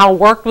 wings, and how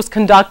work was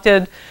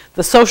conducted,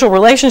 the social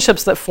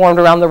relationships that formed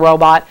around the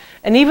robot,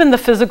 and even the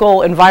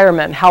physical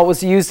environment, how it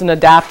was used and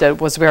adapted,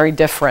 was very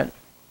different.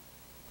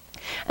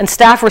 And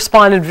staff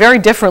responded very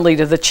differently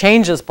to the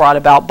changes brought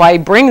about by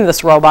bringing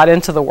this robot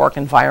into the work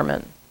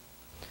environment.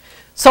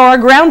 So our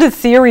grounded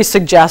theory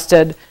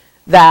suggested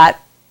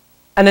that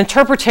an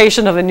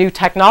interpretation of a new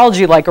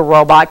technology like a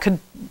robot could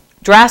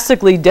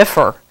drastically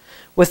differ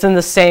within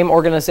the same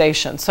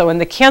organization. So in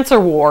the cancer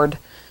ward,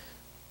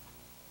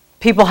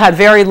 people had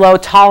very low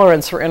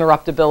tolerance for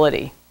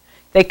interruptibility.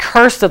 They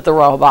cursed at the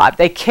robot,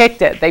 they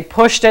kicked it, they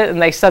pushed it,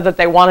 and they said that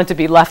they wanted to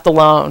be left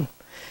alone.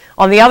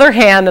 On the other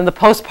hand, in the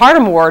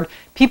postpartum ward,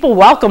 people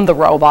welcomed the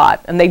robot,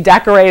 and they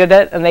decorated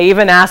it, and they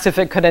even asked if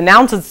it could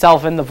announce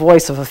itself in the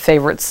voice of a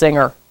favorite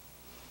singer.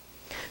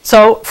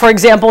 So, for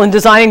example, in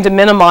designing to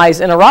minimize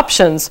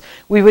interruptions,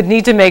 we would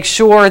need to make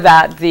sure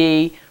that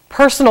the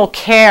personal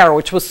care,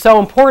 which was so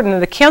important in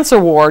the cancer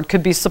ward,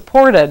 could be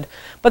supported,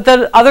 but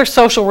that other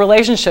social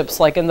relationships,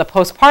 like in the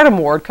postpartum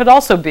ward, could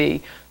also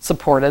be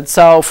supported.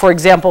 So, for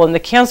example, in the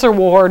cancer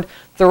ward,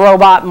 the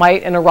robot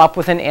might interrupt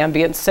with an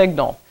ambient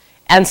signal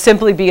and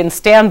simply be in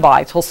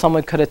standby till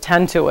someone could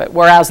attend to it.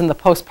 Whereas in the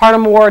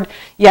postpartum ward,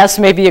 yes,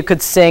 maybe it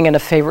could sing in a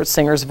favorite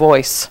singer's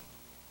voice.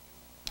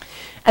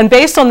 And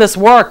based on this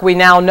work, we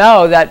now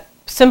know that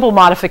simple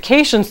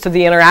modifications to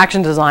the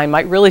interaction design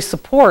might really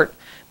support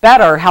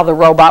better how the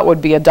robot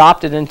would be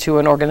adopted into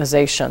an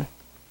organization.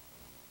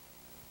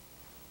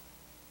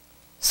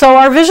 So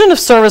our vision of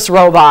service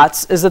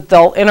robots is that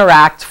they'll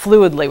interact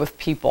fluidly with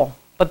people.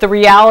 But the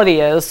reality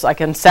is, I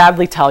can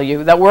sadly tell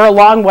you, that we're a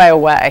long way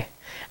away,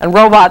 and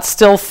robots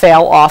still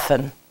fail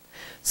often.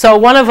 So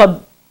one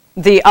of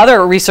the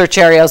other research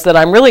areas that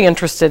I'm really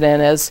interested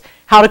in is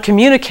how to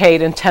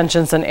communicate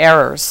intentions and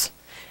errors.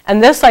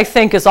 And this, I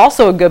think, is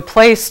also a good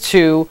place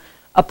to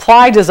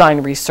apply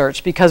design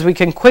research, because we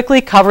can quickly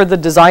cover the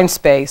design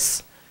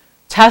space,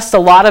 test a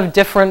lot of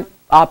different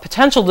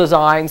potential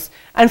designs,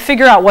 and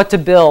figure out what to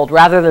build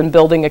rather than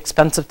building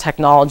expensive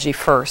technology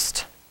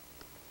first.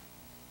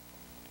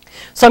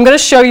 So I'm going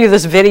to show you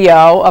this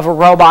video of a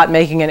robot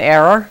making an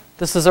error.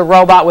 This is a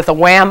robot with a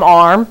wham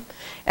arm,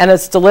 and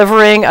it's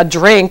delivering a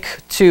drink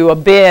to a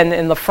bin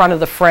in the front of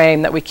the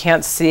frame that we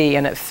can't see,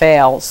 and it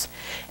fails.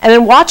 And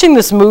in watching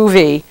this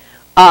movie,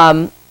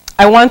 I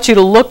I want you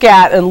to look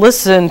at and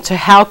listen to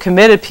how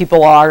committed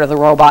people are to the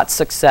robot's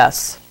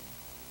success.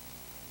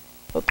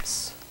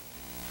 Oops.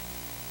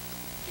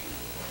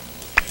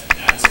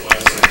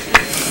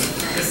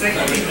 The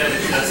second thing that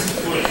it does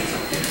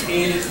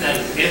is that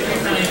if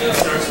it really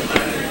starts with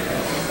that,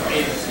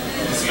 it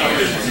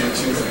discovers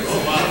oh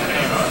wow,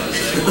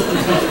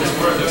 this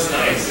word looks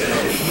nice.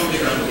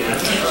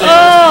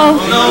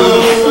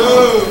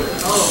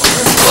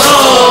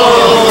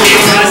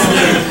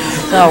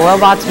 So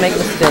robots make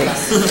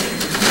mistakes.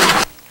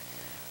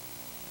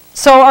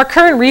 So our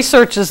current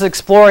research is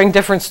exploring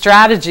different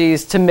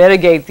strategies to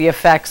mitigate the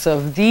effects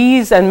of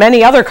these and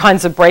many other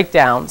kinds of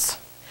breakdowns.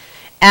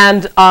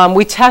 And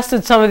we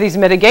tested some of these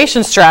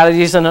mitigation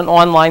strategies in an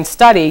online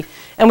study,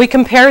 and we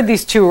compared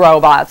these two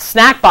robots,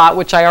 Snackbot,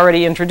 which I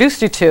already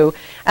introduced you to,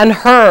 and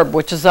Herb,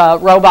 which is a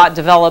robot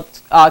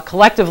developed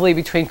collectively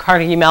between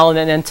Carnegie Mellon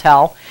and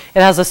Intel.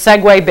 It has a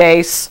Segway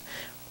base.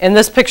 In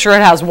this picture,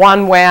 it has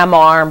one wham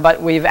arm,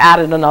 but we've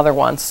added another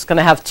one. So it's going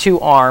to have 2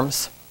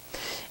 arms.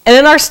 And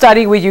in our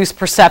study, we used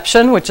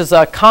perception, which is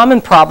a common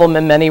problem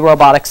in many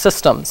robotic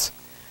systems.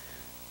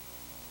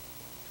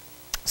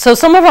 So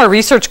some of our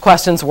research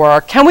questions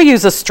were, can we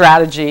use a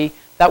strategy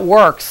that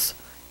works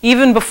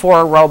even before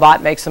a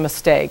robot makes a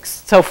mistake?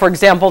 So for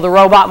example, the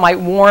robot might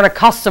warn a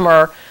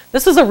customer,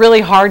 this is a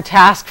really hard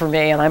task for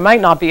me and I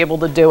might not be able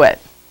to do it.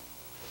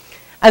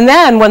 And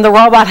then when the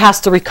robot has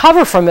to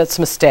recover from its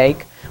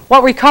mistake,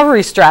 what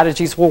recovery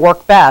strategies will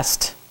work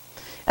best?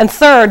 And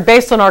third,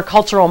 based on our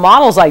cultural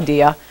models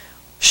idea,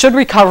 should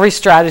recovery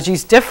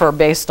strategies differ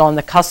based on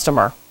the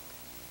customer?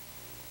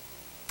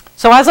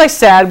 So as I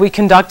said, we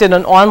conducted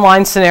an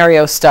online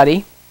scenario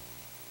study,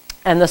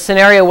 and the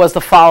scenario was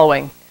the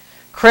following.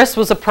 Chris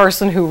was a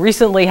person who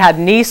recently had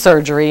knee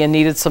surgery and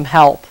needed some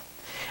help.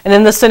 And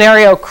in the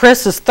scenario,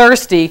 Chris is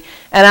thirsty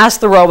and asks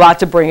the robot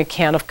to bring a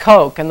can of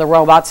Coke, and the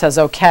robot says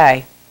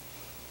okay.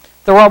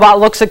 The robot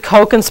looks at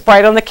Coke and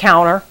Sprite on the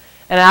counter,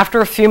 and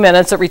after a few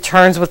minutes it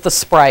returns with the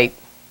Sprite,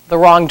 the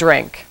wrong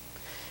drink.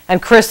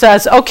 And Chris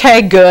says,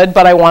 okay, good,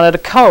 but I wanted a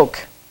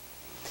Coke.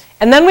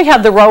 And then we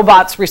had the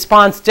robot's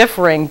response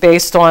differing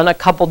based on a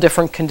couple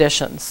different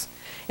conditions.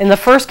 In the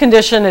first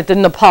condition, it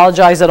didn't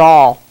apologize at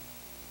all.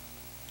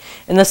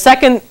 In the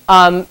second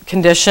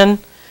condition,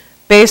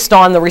 based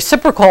on the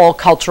reciprocal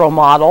cultural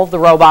model, the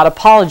robot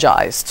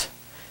apologized.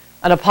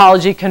 An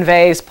apology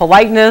conveys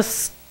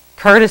politeness,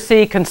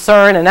 courtesy,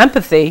 concern, and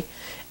empathy,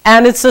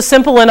 and it's a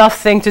simple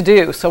enough thing to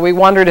do, so we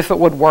wondered if it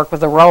would work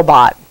with a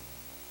robot.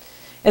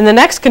 In the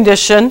next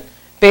condition,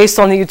 based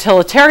on the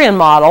utilitarian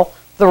model,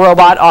 the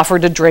robot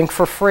offered to drink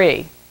for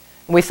free.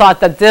 We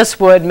thought that this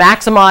would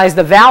maximize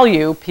the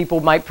value people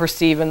might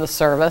perceive in the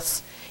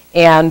service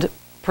and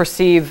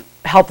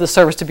help the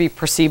service to be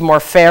perceived more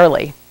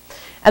fairly.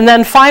 And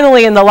then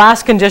finally, in the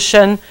last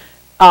condition,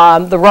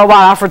 the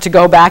robot offered to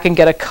go back and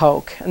get a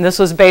Coke. And this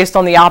was based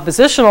on the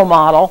oppositional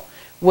model,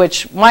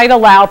 which might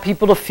allow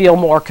people to feel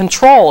more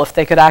control if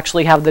they could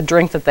actually have the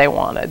drink that they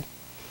wanted.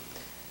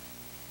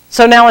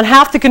 So now in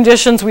half the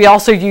conditions, we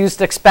also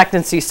used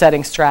expectancy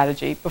setting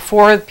strategy.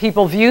 Before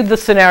people viewed the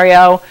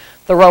scenario,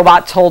 the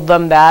robot told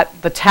them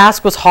that the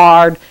task was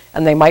hard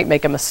and they might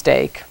make a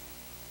mistake.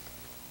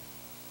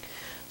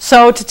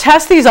 So to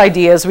test these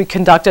ideas, we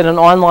conducted an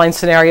online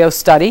scenario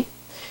study.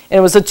 And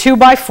it was a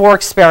 2x4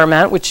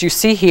 experiment, which you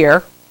see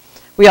here.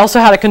 We also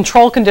had a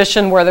control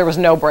condition where there was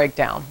no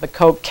breakdown. The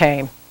Coke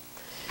came.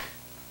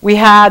 We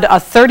had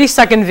a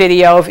 30-second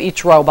video of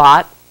each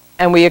robot.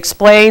 And we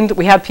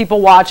had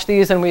people watch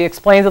these, and we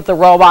explained that the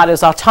robot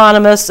is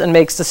autonomous and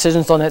makes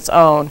decisions on its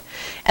own.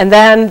 And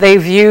then they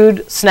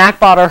viewed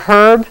Snackbot or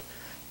Herb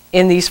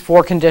in these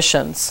 4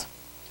 conditions.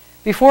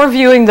 Before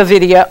viewing the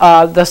video,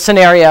 the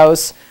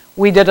scenarios,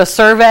 we did a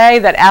survey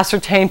that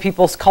ascertained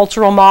people's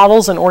cultural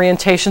models and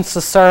orientations to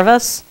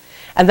service.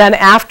 And then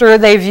after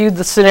they viewed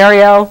the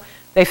scenario,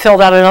 they filled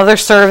out another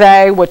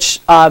survey which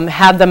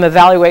had them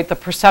evaluate the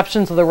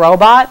perceptions of the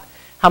robot,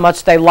 how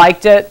much they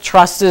liked it,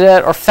 trusted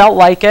it, or felt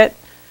like it,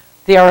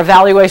 their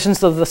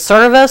evaluations of the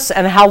service,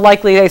 and how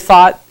likely they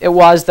thought it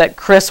was that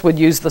Chris would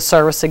use the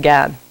service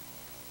again.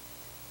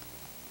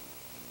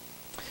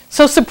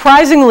 So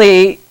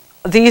surprisingly,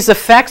 these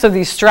effects of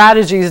these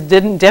strategies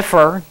didn't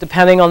differ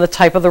depending on the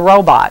type of the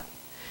robot.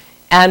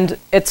 And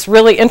it's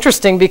really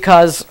interesting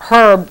because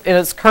Herb, in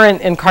its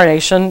current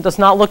incarnation, does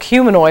not look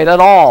humanoid at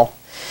all.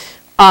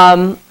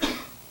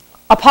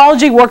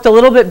 Apology worked a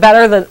little bit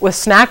better with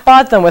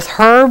Snackbot than with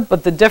Herb,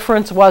 but the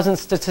difference wasn't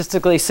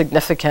statistically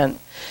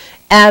significant.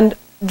 And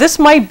this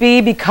might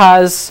be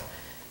because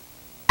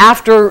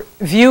after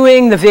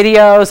viewing the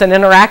videos and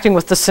interacting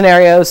with the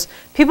scenarios,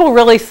 people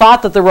really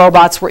thought that the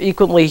robots were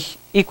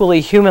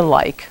equally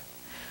human-like.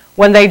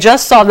 When they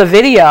just saw the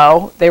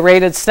video, they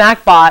rated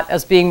Snackbot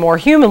as being more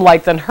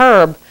human-like than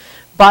Herb,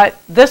 but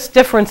this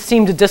difference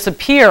seemed to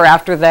disappear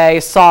after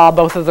they saw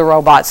both of the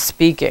robots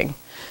speaking.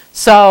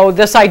 So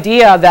this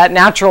idea that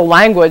natural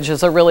language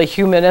is a really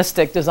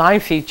humanistic design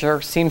feature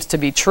seems to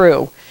be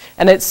true.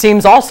 And it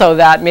seems also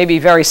that maybe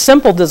very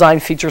simple design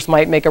features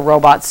might make a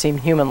robot seem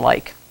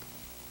human-like.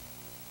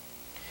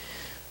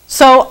 So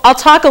So I'll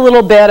talk a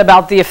little bit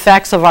about the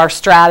effects of our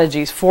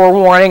strategies,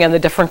 forewarning and the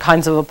different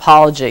kinds of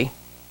apology.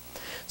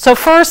 So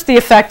first, the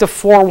effect of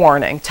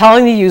forewarning,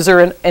 telling the user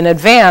in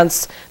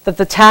advance that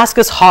the task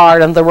is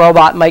hard and the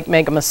robot might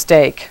make a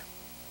mistake.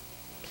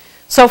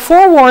 So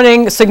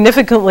forewarning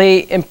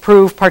significantly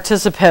improved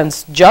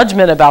participants'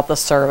 judgment about the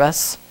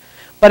service,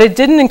 but it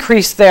didn't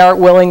increase their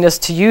willingness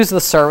to use the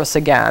service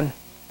again.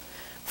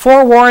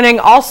 Forewarning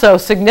also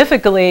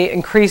significantly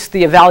increased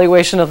the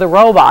evaluation of the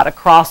robot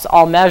across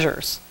all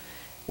measures.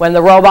 When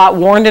the robot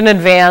warned in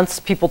advance,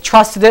 people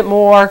trusted it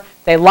more,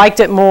 they liked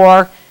it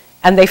more,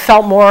 and they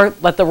felt more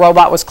that the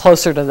robot was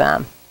closer to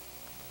them.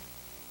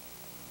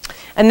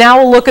 And now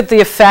we'll look at the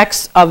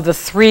effects of the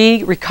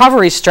 3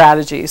 recovery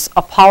strategies: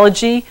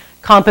 apology,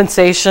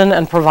 compensation,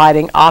 and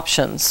providing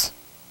options.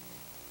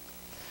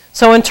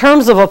 So in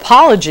terms of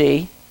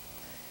apology,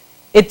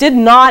 it did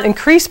not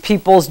increase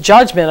people's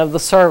judgment of the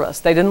service.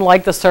 They didn't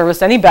like the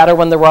service any better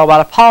when the robot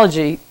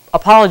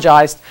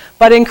apologized,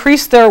 but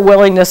increased their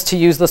willingness to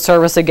use the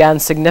service again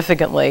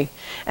significantly.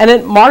 And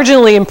it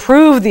marginally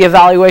improved the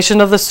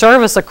evaluation of the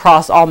service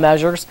across all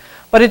measures,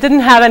 but it didn't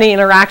have any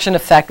interaction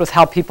effect with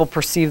how people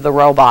perceive the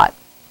robot.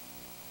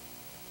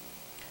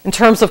 In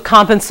terms of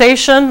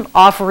compensation,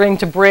 offering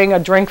to bring a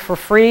drink for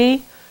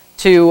free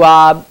to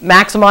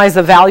maximize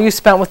the value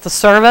spent with the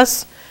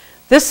service,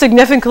 this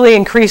significantly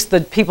increased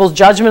the people's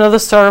judgment of the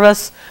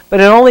service, but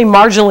it only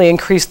marginally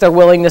increased their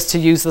willingness to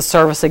use the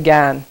service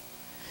again.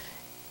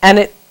 And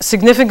it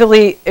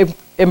significantly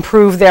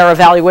improved their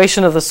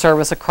evaluation of the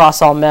service across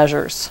all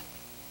measures.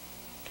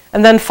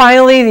 And then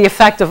finally, the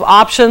effect of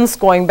options,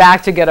 going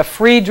back to get a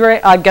free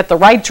drink, get the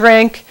right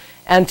drink,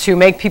 and to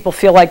make people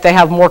feel like they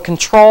have more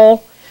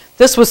control.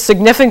 This was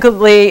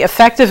significantly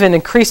effective in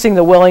increasing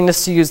the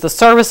willingness to use the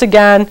service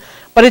again,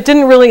 but it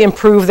didn't really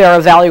improve their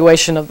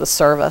evaluation of the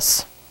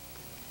service.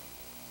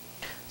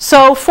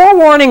 So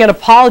forewarning and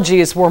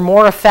apologies were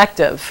more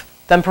effective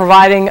than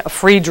providing a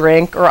free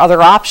drink or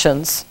other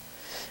options.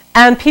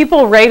 And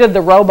people rated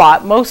the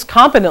robot most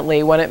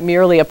competently when it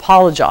merely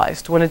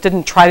apologized, when it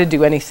didn't try to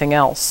do anything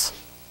else.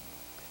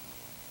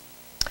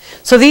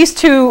 So these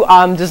 2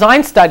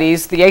 design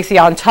studies, the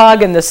Atheon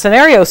Tug and the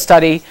scenario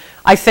study,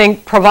 I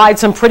think provide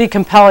some pretty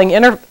compelling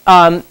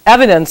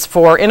evidence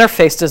for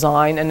interface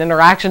design and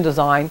interaction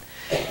design,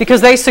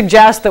 because they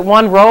suggest that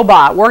one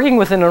robot working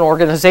within an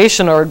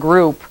organization or a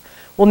group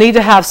will need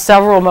to have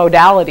several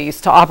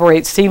modalities to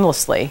operate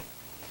seamlessly.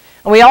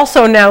 And we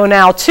also know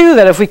now, too,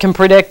 that if we can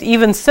predict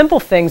even simple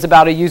things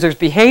about a user's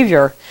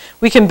behavior,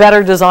 we can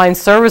better design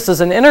services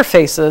and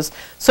interfaces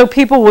so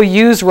people will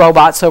use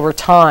robots over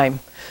time.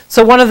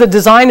 So one of the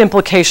design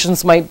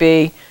implications might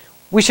be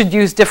we should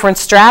use different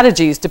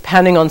strategies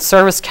depending on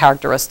service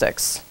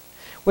characteristics.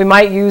 We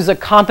might use a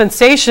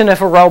compensation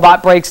if a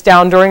robot breaks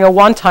down during a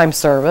one-time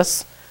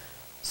service,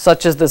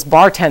 such as this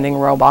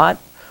bartending robot,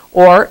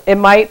 or it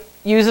might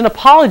use an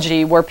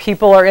apology where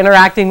people are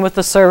interacting with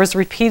the service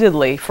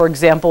repeatedly, for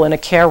example, in a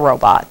care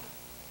robot.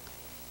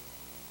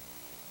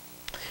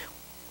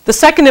 The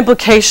second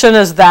implication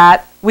is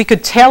that we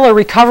could tailor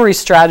recovery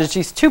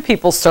strategies to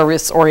people's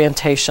service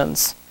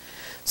orientations.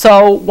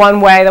 So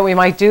one way that we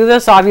might do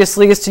this,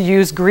 obviously, is to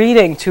use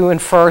greeting to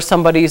infer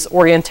somebody's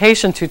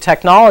orientation to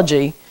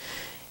technology.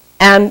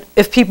 And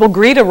if people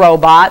greet a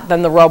robot,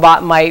 then the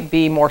robot might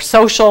be more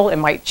social, it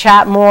might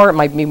chat more, it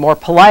might be more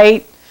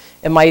polite,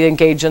 it might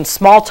engage in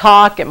small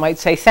talk, it might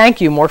say thank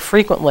you more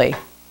frequently.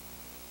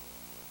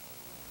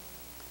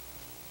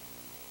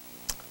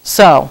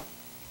 So,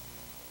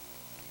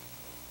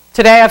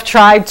 today I've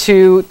tried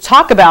to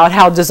talk about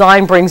how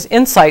design brings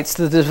insights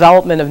to the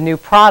development of new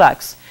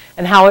products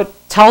and how it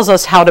tells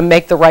us how to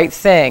make the right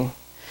thing,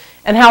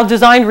 and how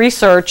design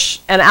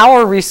research, and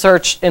our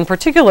research in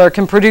particular,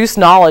 can produce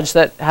knowledge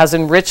that has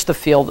enriched the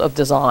field of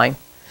design.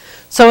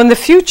 So in the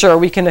future,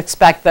 we can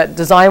expect that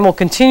design will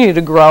continue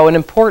to grow in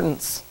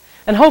importance,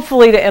 and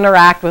hopefully to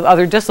interact with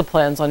other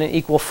disciplines on an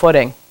equal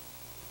footing.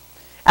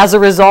 As a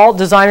result,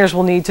 designers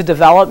will need to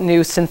develop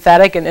new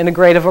synthetic and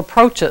integrative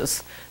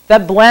approaches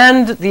that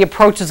blend the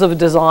approaches of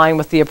design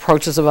with the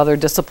approaches of other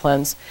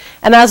disciplines.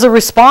 And as a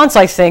response,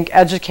 I think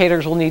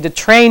educators will need to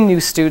train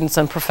new students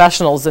and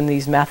professionals in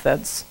these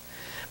methods.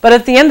 But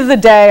at the end of the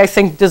day, I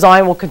think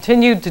design will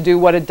continue to do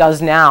what it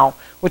does now,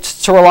 which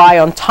is to rely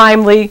on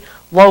timely,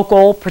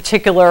 local,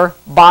 particular,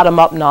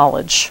 bottom-up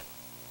knowledge.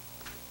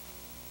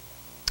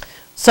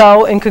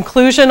 So in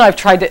conclusion, I've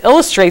tried to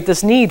illustrate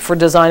this need for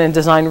design and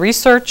design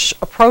research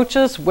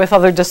approaches with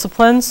other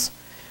disciplines.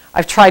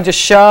 I've tried to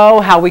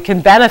show how we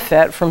can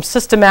benefit from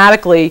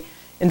systematically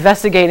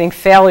investigating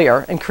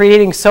failure and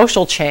creating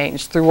social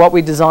change through what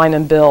we design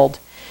and build.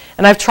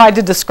 And I've tried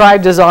to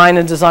describe design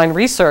and design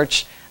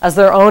research as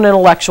their own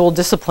intellectual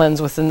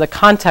disciplines within the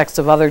context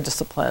of other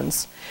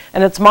disciplines.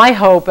 And it's my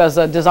hope as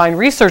a design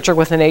researcher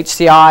within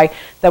HCI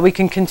that we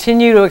can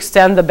continue to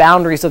extend the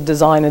boundaries of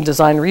design and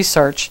design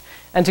research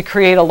and to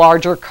create a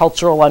larger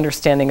cultural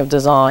understanding of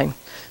design.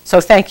 So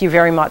thank you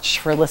very much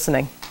for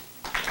listening.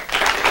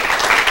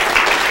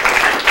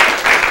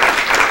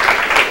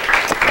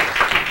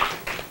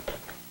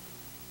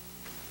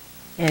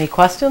 Any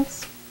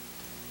questions?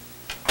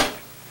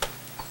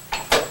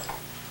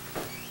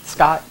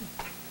 Scott?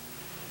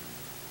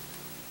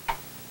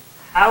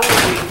 How would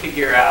we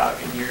figure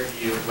out, in your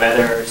view,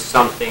 whether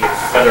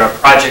a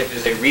project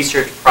is a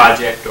research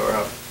project or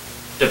a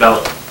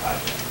development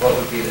project? What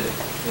would be the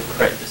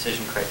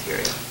decision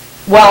criteria?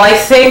 Well, I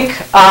think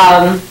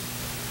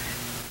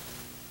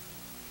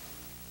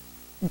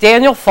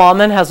Daniel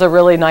Fallman has a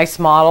really nice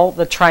model,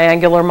 the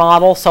triangular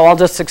model, so I'll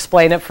just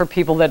explain it for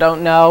people that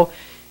don't know.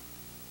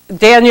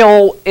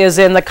 Daniel is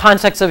in the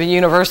context of a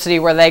university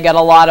where they get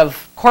a lot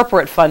of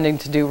corporate funding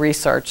to do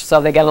research,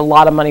 so they get a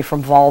lot of money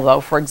from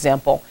Volvo, for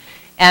example.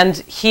 And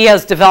he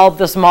has developed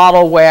this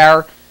model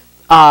where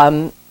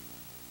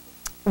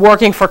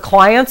working for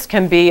clients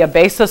can be a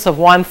basis of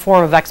one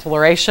form of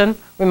exploration.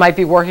 We might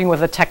be working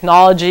with a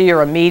technology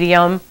or a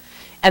medium,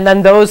 and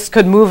then those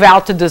could move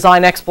out to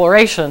design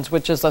explorations,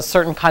 which is a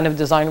certain kind of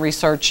design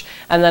research,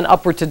 and then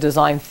upward to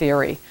design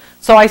theory.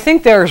 So I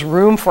think there's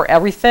room for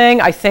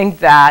everything. I think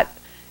that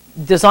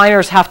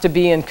designers have to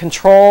be in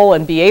control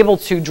and be able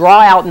to draw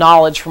out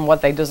knowledge from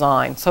what they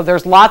design. So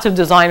there's lots of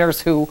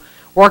designers who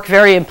work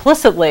very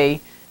implicitly,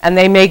 and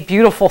they make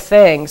beautiful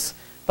things,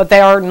 but they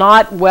are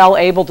not well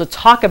able to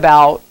talk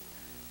about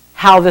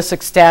how this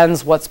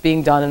extends what's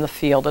being done in the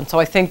field. And so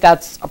I think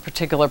that's a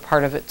particular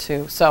part of it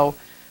too. So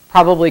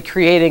probably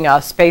creating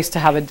a space to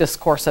have a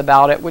discourse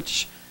about it,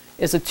 which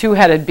is a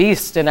two-headed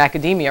beast in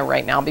academia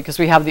right now, because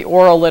we have the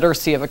oral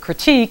literacy of a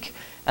critique,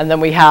 and then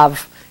we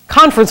have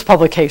conference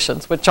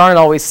publications, which aren't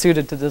always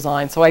suited to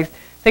design. So I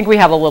think we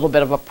have a little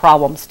bit of a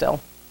problem still.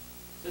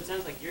 So it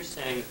sounds like you're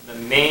saying the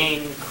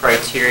main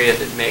criteria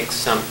that makes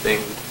something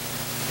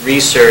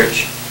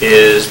research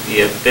is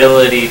the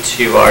ability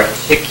to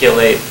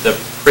articulate the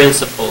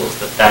principles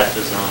that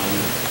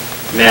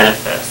design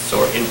manifests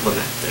or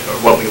implemented, or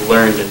what we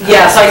learned in that.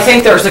 Yes, I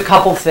think there's a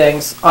couple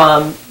things.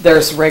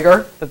 There's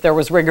rigor, that there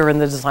was rigor in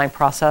the design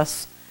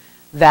process,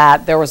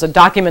 that there was a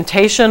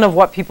documentation of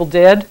what people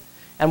did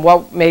and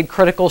what made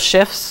critical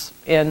shifts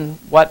in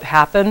what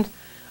happened.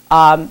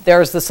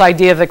 There's this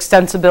idea of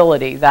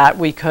extensibility, that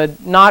we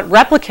could not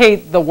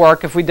replicate the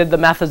work if we did the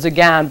methods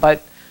again,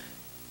 but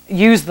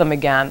use them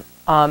again.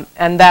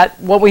 And that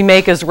what we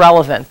make is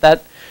relevant,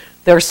 that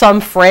there's some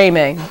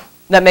framing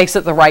that makes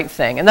it the right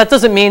thing. And that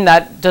doesn't mean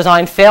that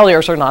design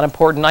failures are not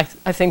important.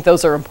 I think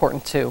those are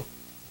important too.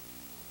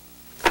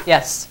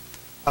 Yes?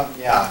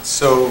 Yeah,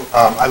 so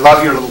I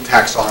love your little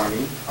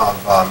taxonomy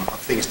of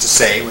things to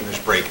say when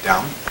there's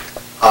breakdown.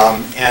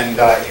 And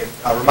it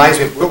reminds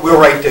me, Will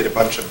Wright did a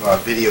bunch of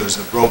videos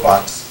of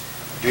robots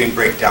doing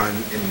breakdown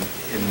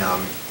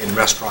in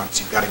restaurants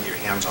you've got to get your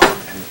hands on.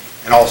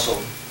 And also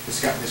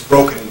this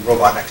broken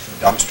robot next to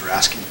a dumpster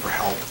asking for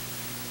help.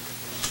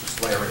 It's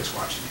hilarious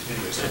watching these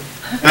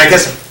videos. And I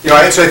guess,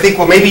 so I think,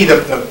 well, maybe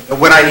the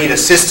when I need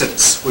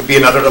assistance would be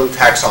another little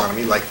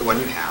taxonomy like the one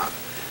you have.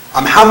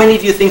 How many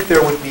do you think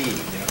there would be?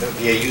 There would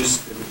be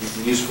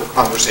useful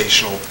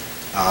conversational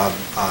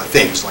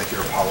things like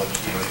your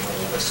apology,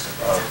 your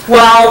list of.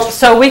 Well,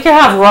 so we could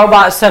have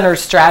robot-centered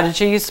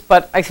strategies,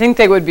 but I think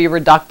they would be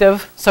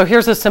reductive. So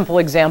here's a simple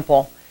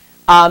example.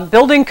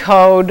 Building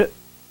code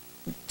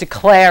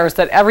declares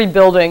that every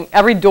door in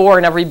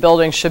every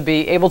building should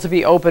be able to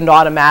be opened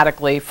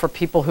automatically for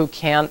people who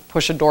can't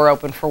push a door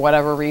open for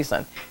whatever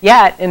reason.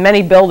 Yet, in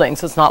many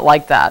buildings, it's not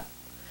like that.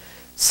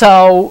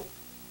 So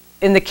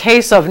in the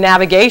case of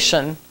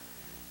navigation,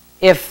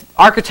 if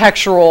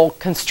architectural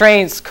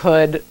constraints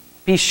could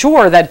be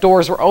sure that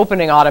doors were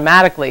opening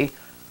automatically,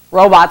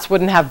 robots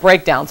wouldn't have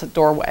breakdowns at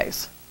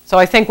doorways. So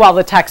I think while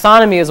the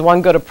taxonomy is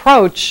one good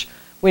approach,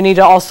 we need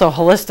to also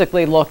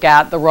holistically look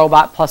at the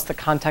robot plus the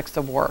context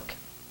of work.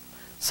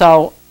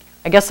 So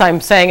I guess I'm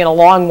saying in a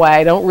long way,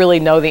 I don't really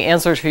know the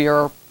answer to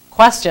your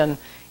question,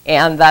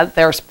 and that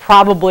there's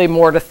probably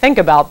more to think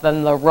about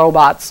than the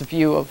robot's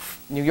view of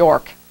New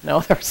York.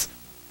 There's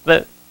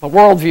the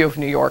world view of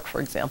New York,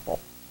 for example.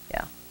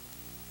 Yeah.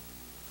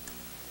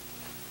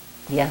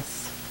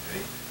 Yes.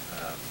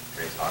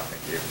 Great talk,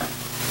 thank you.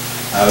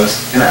 I was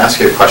going to ask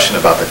you a question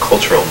about the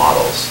cultural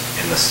models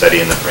in the study,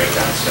 in the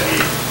breakdown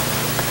study.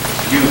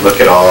 Do you look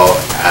at all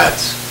at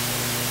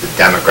the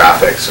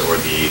demographics or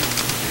the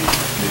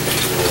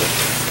individual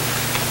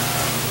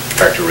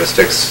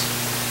characteristics,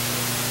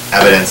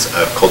 evidence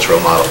of cultural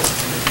models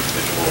in the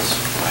individual's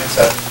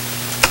mindset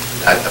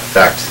that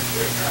affect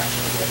their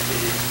interaction with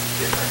the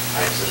different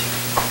types of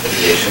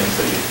mitigations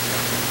that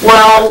you?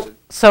 Well,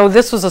 so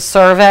this was a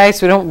survey,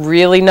 so we don't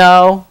really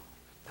know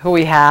who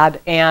we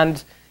had,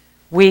 and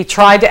we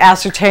tried to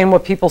ascertain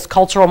what people's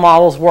cultural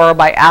models were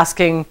by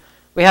asking.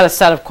 We had a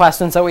set of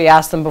questions that we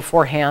asked them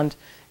beforehand,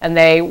 and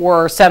they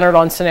were centered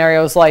on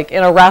scenarios like,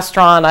 in a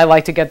restaurant, I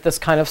like to get this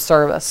kind of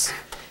service.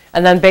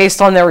 And then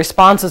based on their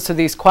responses to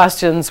these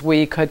questions,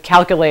 we could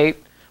calculate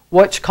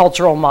which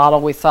cultural model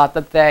we thought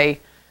that they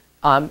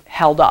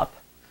held up.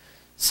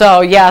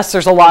 So yes,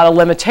 there's a lot of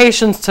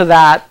limitations to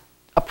that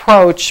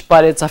approach,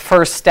 but it's a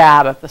first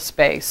stab at the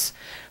space.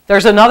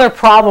 There's another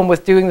problem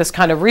with doing this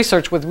kind of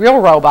research with real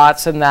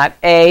robots in that,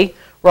 A,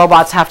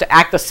 robots have to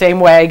act the same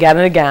way again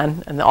and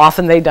again, and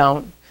often they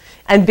don't.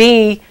 And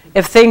B,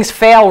 if things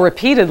fail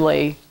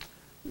repeatedly,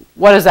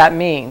 what does that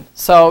mean?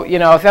 So, you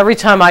know, if every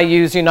time I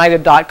use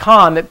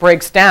United.com it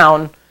breaks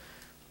down,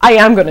 I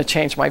am going to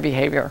change my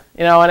behavior,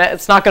 you know, and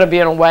it's not going to be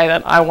in a way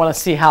that I want to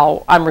see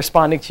how I'm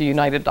responding to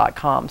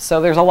United.com.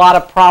 So there's a lot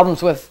of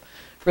problems with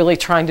really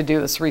trying to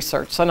do this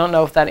research. So I don't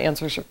know if that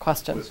answers your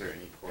question. Was there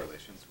any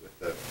correlations with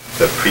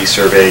the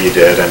pre-survey you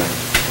did and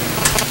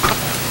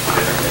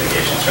different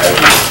mitigation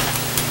strategies?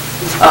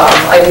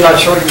 I'm not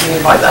sure what you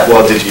mean by that.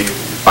 Well, did you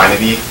find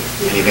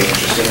anything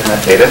interesting in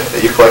that data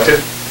that you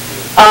collected?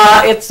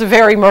 It's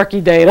very murky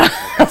data.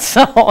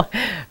 So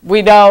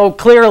we know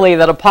clearly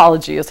that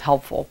apology is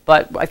helpful,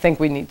 but I think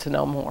we need to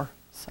know more.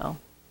 So,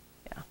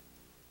 yeah.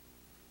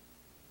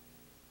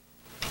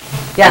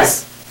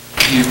 Yes?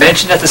 You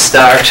mentioned at the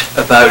start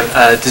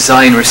about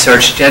design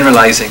research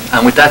generalizing,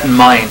 and with that in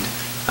mind,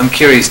 I'm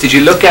curious, did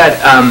you look at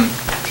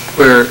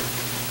where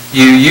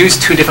you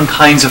used two different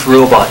kinds of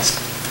robots?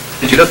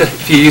 Did you look at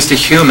if you used a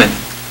human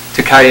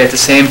to carry out the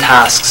same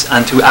tasks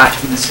and to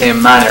act in the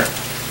same manner?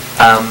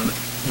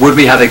 Would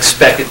we have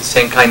expected the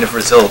same kind of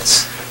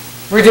results?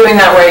 We're doing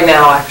that right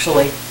now,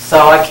 actually.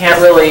 So I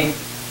can't really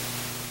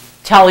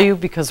tell you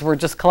because we're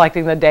just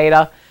collecting the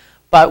data.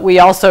 But we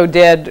also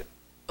did,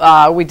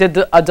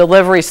 a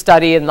delivery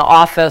study in the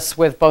office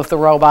with both the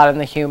robot and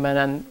the human,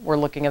 and we're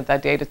looking at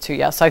that data too.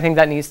 Yes, I think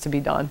that needs to be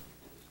done.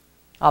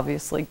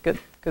 Obviously, good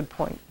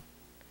point.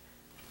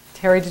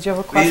 Terry, did you have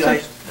a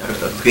question?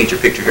 Paint your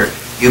picture here.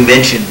 You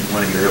mentioned in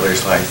one of your earlier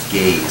slides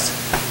gaze.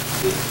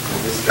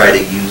 Let's try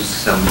to use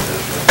some of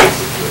the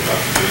basic.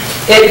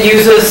 It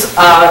uses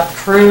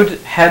crude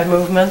head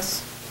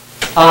movements.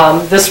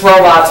 This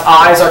robot's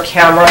eyes are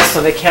cameras,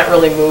 so they can't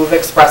really move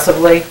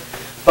expressively.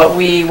 But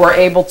we were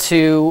able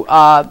to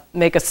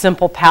make a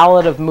simple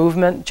palette of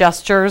movement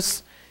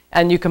gestures,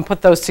 and you can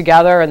put those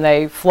together and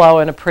they flow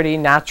in a pretty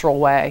natural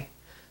way.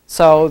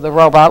 So the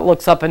robot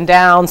looks up and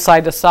down,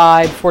 side to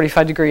side,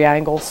 45-degree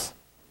angles.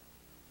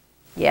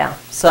 Yeah,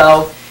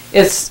 so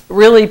it's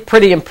really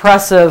pretty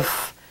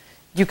impressive.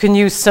 You can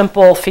use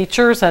simple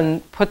features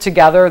and put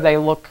together, they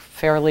look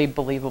fairly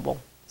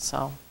believable.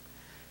 So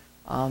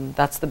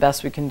that's the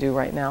best we can do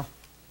right now.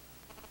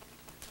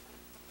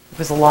 It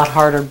was a lot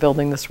harder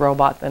building this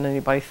robot than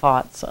anybody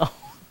thought, so.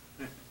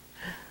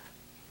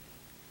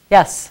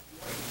 Yes?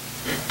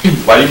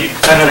 Why did you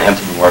decide on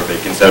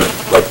anthropomorphic instead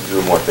of like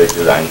zoomorphic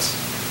designs?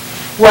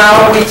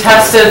 Well, we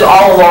tested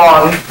all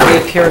along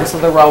the appearance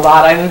of the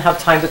robot. I didn't have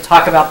time to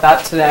talk about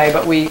that today,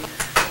 but we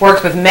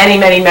worked with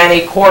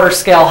many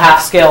quarter-scale,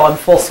 half-scale, and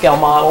full-scale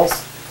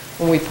models.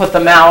 And we put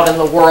them out in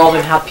the world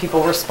and have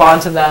people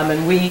respond to them.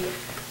 And we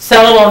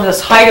settled on this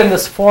height and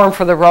this form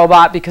for the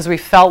robot because we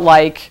felt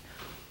like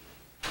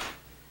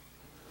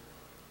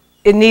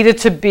it needed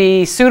to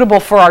be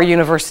suitable for our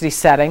university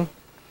setting.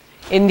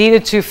 It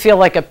needed to feel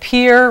like a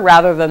peer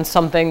rather than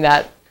something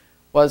that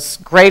was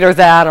greater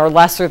than or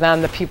lesser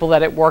than the people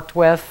that it worked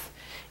with.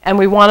 And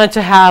we wanted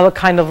to have a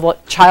kind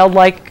of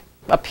childlike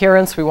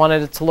appearance. We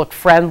wanted it to look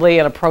friendly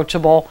and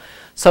approachable.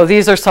 So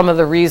these are some of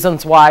the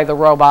reasons why the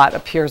robot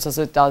appears as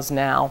it does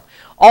now.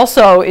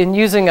 Also, in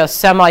using a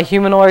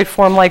semi-humanoid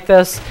form like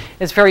this,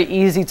 it's very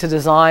easy to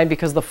design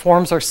because the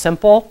forms are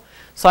simple.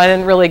 So I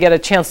didn't really get a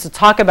chance to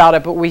talk about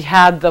it, but we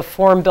had the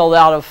form built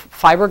out of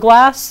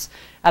fiberglass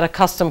at a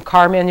custom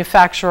car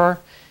manufacturer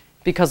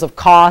because of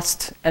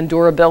cost and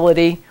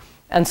durability.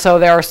 And so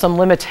there are some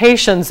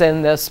limitations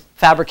in this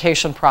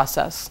fabrication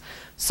process.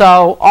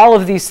 So all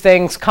of these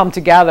things come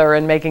together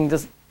in making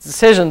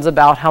decisions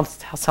about how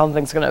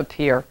something's going to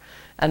appear.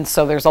 And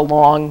so there's a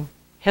long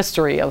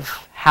history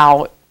of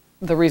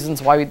the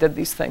reasons why we did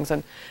these things.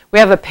 And we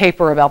have a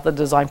paper about the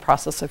design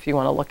process if you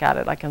want to look at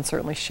it. I can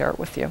certainly share it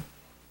with you.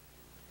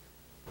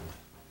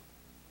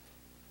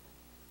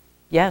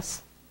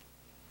 Yes?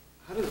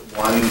 How does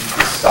one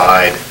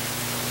decide,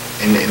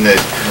 in the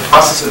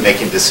process of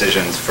making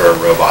decisions for a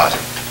robot,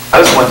 how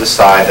does one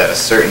decide that a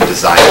certain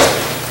design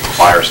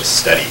requires a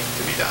study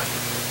to be done?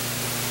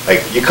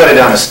 Like, you could have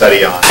done a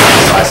study on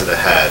the size of the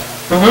head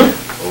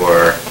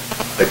or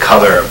the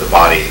color of the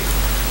body.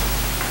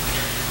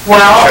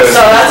 Well,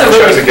 so that's a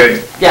really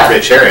good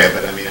rich area,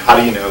 but I mean, how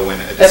do you know when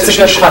a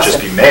decision should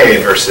just be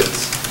made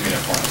versus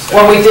uniform study?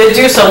 Well, we did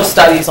do some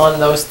studies on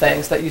those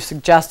things that you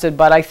suggested,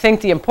 but I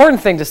think the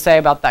important thing to say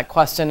about that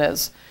question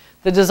is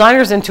the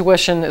designer's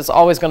intuition is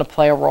always going to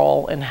play a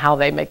role in how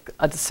they make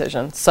a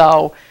decision.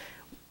 So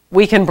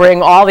we can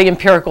bring all the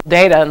empirical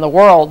data in the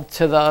world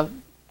to the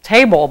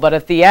table, but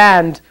at the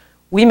end,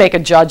 we make a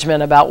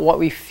judgment about what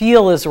we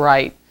feel is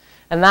right.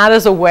 And that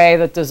is a way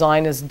that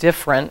design is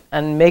different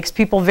and makes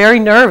people very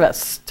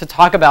nervous to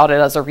talk about it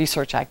as a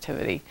research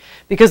activity.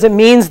 Because it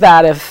means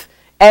that if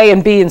A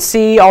and B and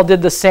C all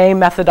did the same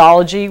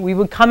methodology, we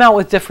would come out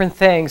with different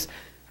things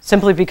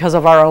simply because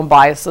of our own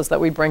biases that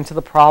we bring to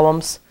the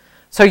problems.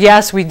 So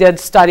yes, we did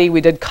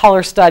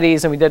color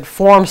studies, and we did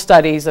form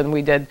studies, and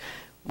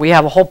we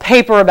have a whole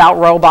paper about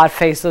robot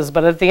faces,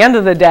 but at the end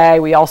of the day,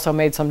 we also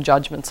made some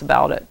judgments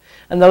about it.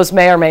 And those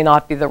may or may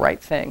not be the right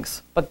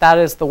things, but that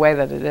is the way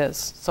that it is.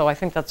 So I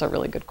think that's a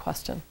really good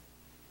question.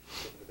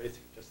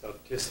 Basically just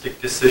artistic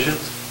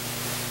decisions?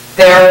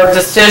 They're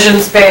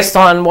decisions based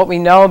on what we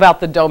know about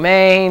the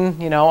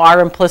domain, you know, our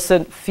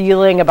implicit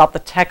feeling about the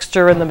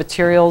texture and the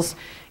materials.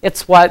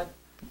 It's what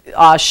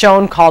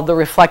Schoen called the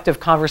reflective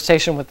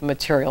conversation with the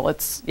material.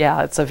 It's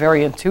a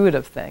very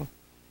intuitive thing.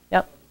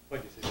 Yep.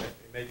 It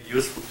may be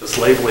useful to just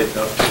label it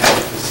not a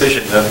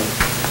decision, then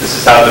this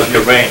is out of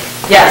your brain.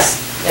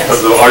 Yes.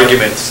 Because the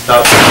argument's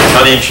not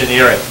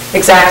engineering.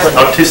 Exactly. It's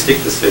an artistic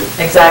decision.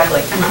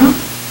 Exactly.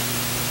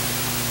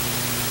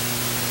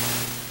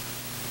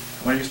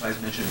 One of your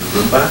slides mentioned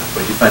Roomba.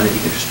 What did you find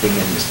interesting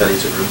in the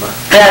studies of Roomba?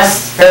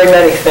 Yes, very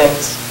many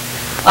things.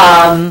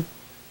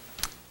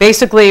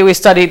 Basically, we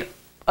studied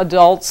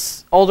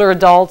adults, older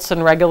adults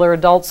and regular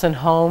adults in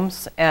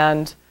homes,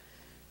 and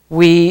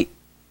we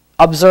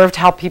observed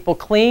how people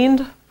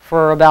cleaned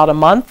for about a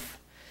month.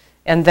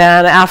 And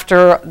then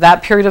after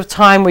that period of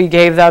time, we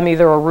gave them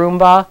either a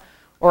Roomba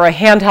or a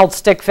handheld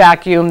stick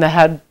vacuum that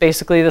had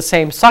basically the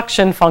same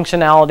suction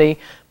functionality,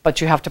 but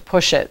you have to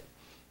push it.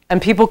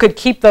 And people could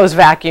keep those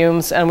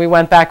vacuums, and we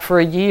went back for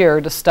a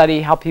year to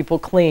study how people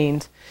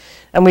cleaned.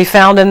 And we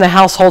found in the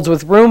households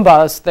with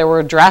Roombas, there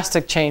were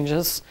drastic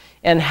changes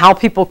in how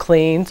people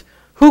cleaned,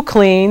 who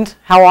cleaned,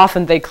 how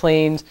often they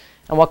cleaned,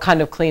 and what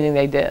kind of cleaning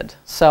they did.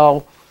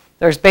 So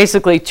there's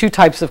basically two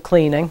types of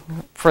cleaning,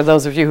 for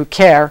those of you who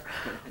care.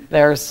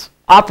 There's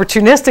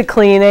opportunistic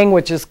cleaning,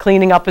 which is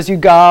cleaning up as you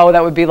go.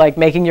 That would be like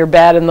making your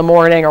bed in the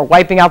morning or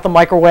wiping out the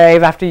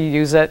microwave after you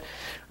use it.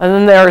 And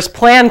then there's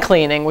planned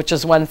cleaning, which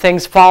is when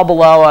things fall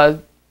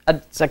below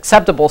an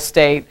acceptable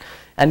state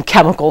and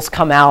chemicals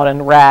come out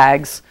in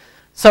rags.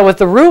 So with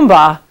the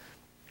Roomba,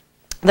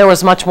 there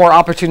was much more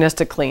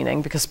opportunistic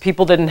cleaning because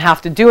people didn't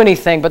have to do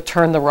anything but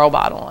turn the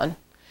robot on.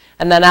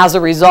 And then as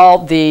a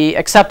result, the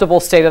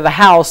acceptable state of the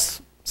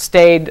house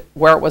stayed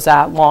where it was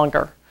at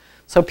longer.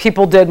 So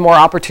people did more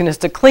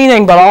opportunistic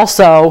cleaning, but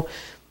also,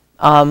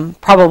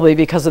 probably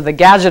because of the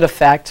gadget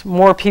effect,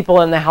 more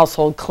people in the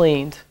household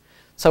cleaned.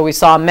 So we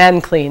saw men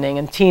cleaning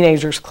and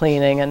teenagers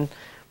cleaning, and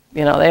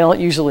you know, they don't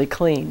usually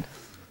clean.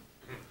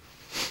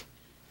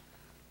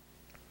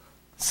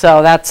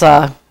 So that's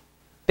a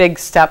big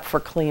step for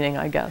cleaning,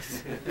 I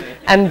guess.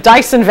 And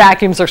Dyson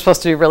vacuums are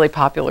supposed to be really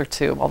popular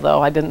too,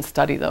 although I didn't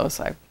study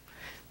those. I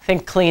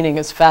think cleaning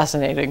is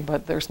fascinating,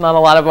 but there's not a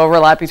lot of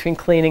overlap between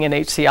cleaning and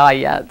HCI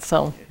yet,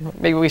 so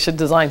maybe we should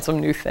design some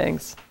new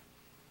things.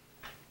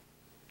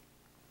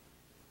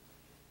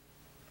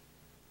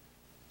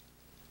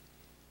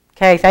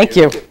 Okay, thank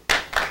you.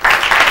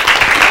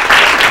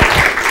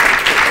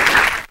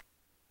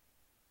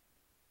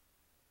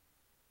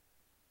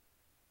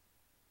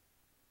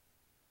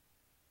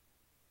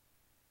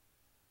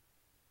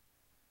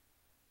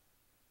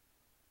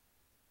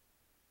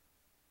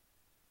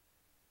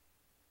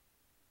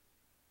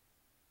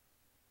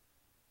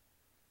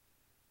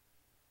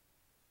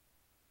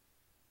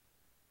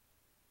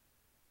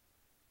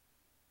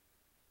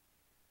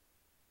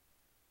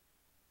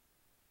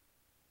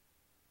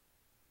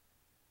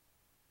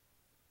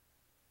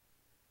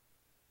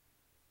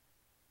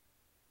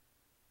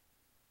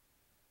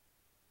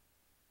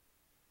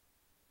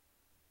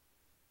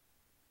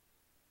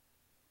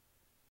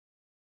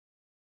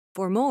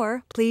 For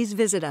more, please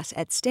visit us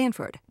at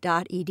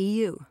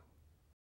stanford.edu.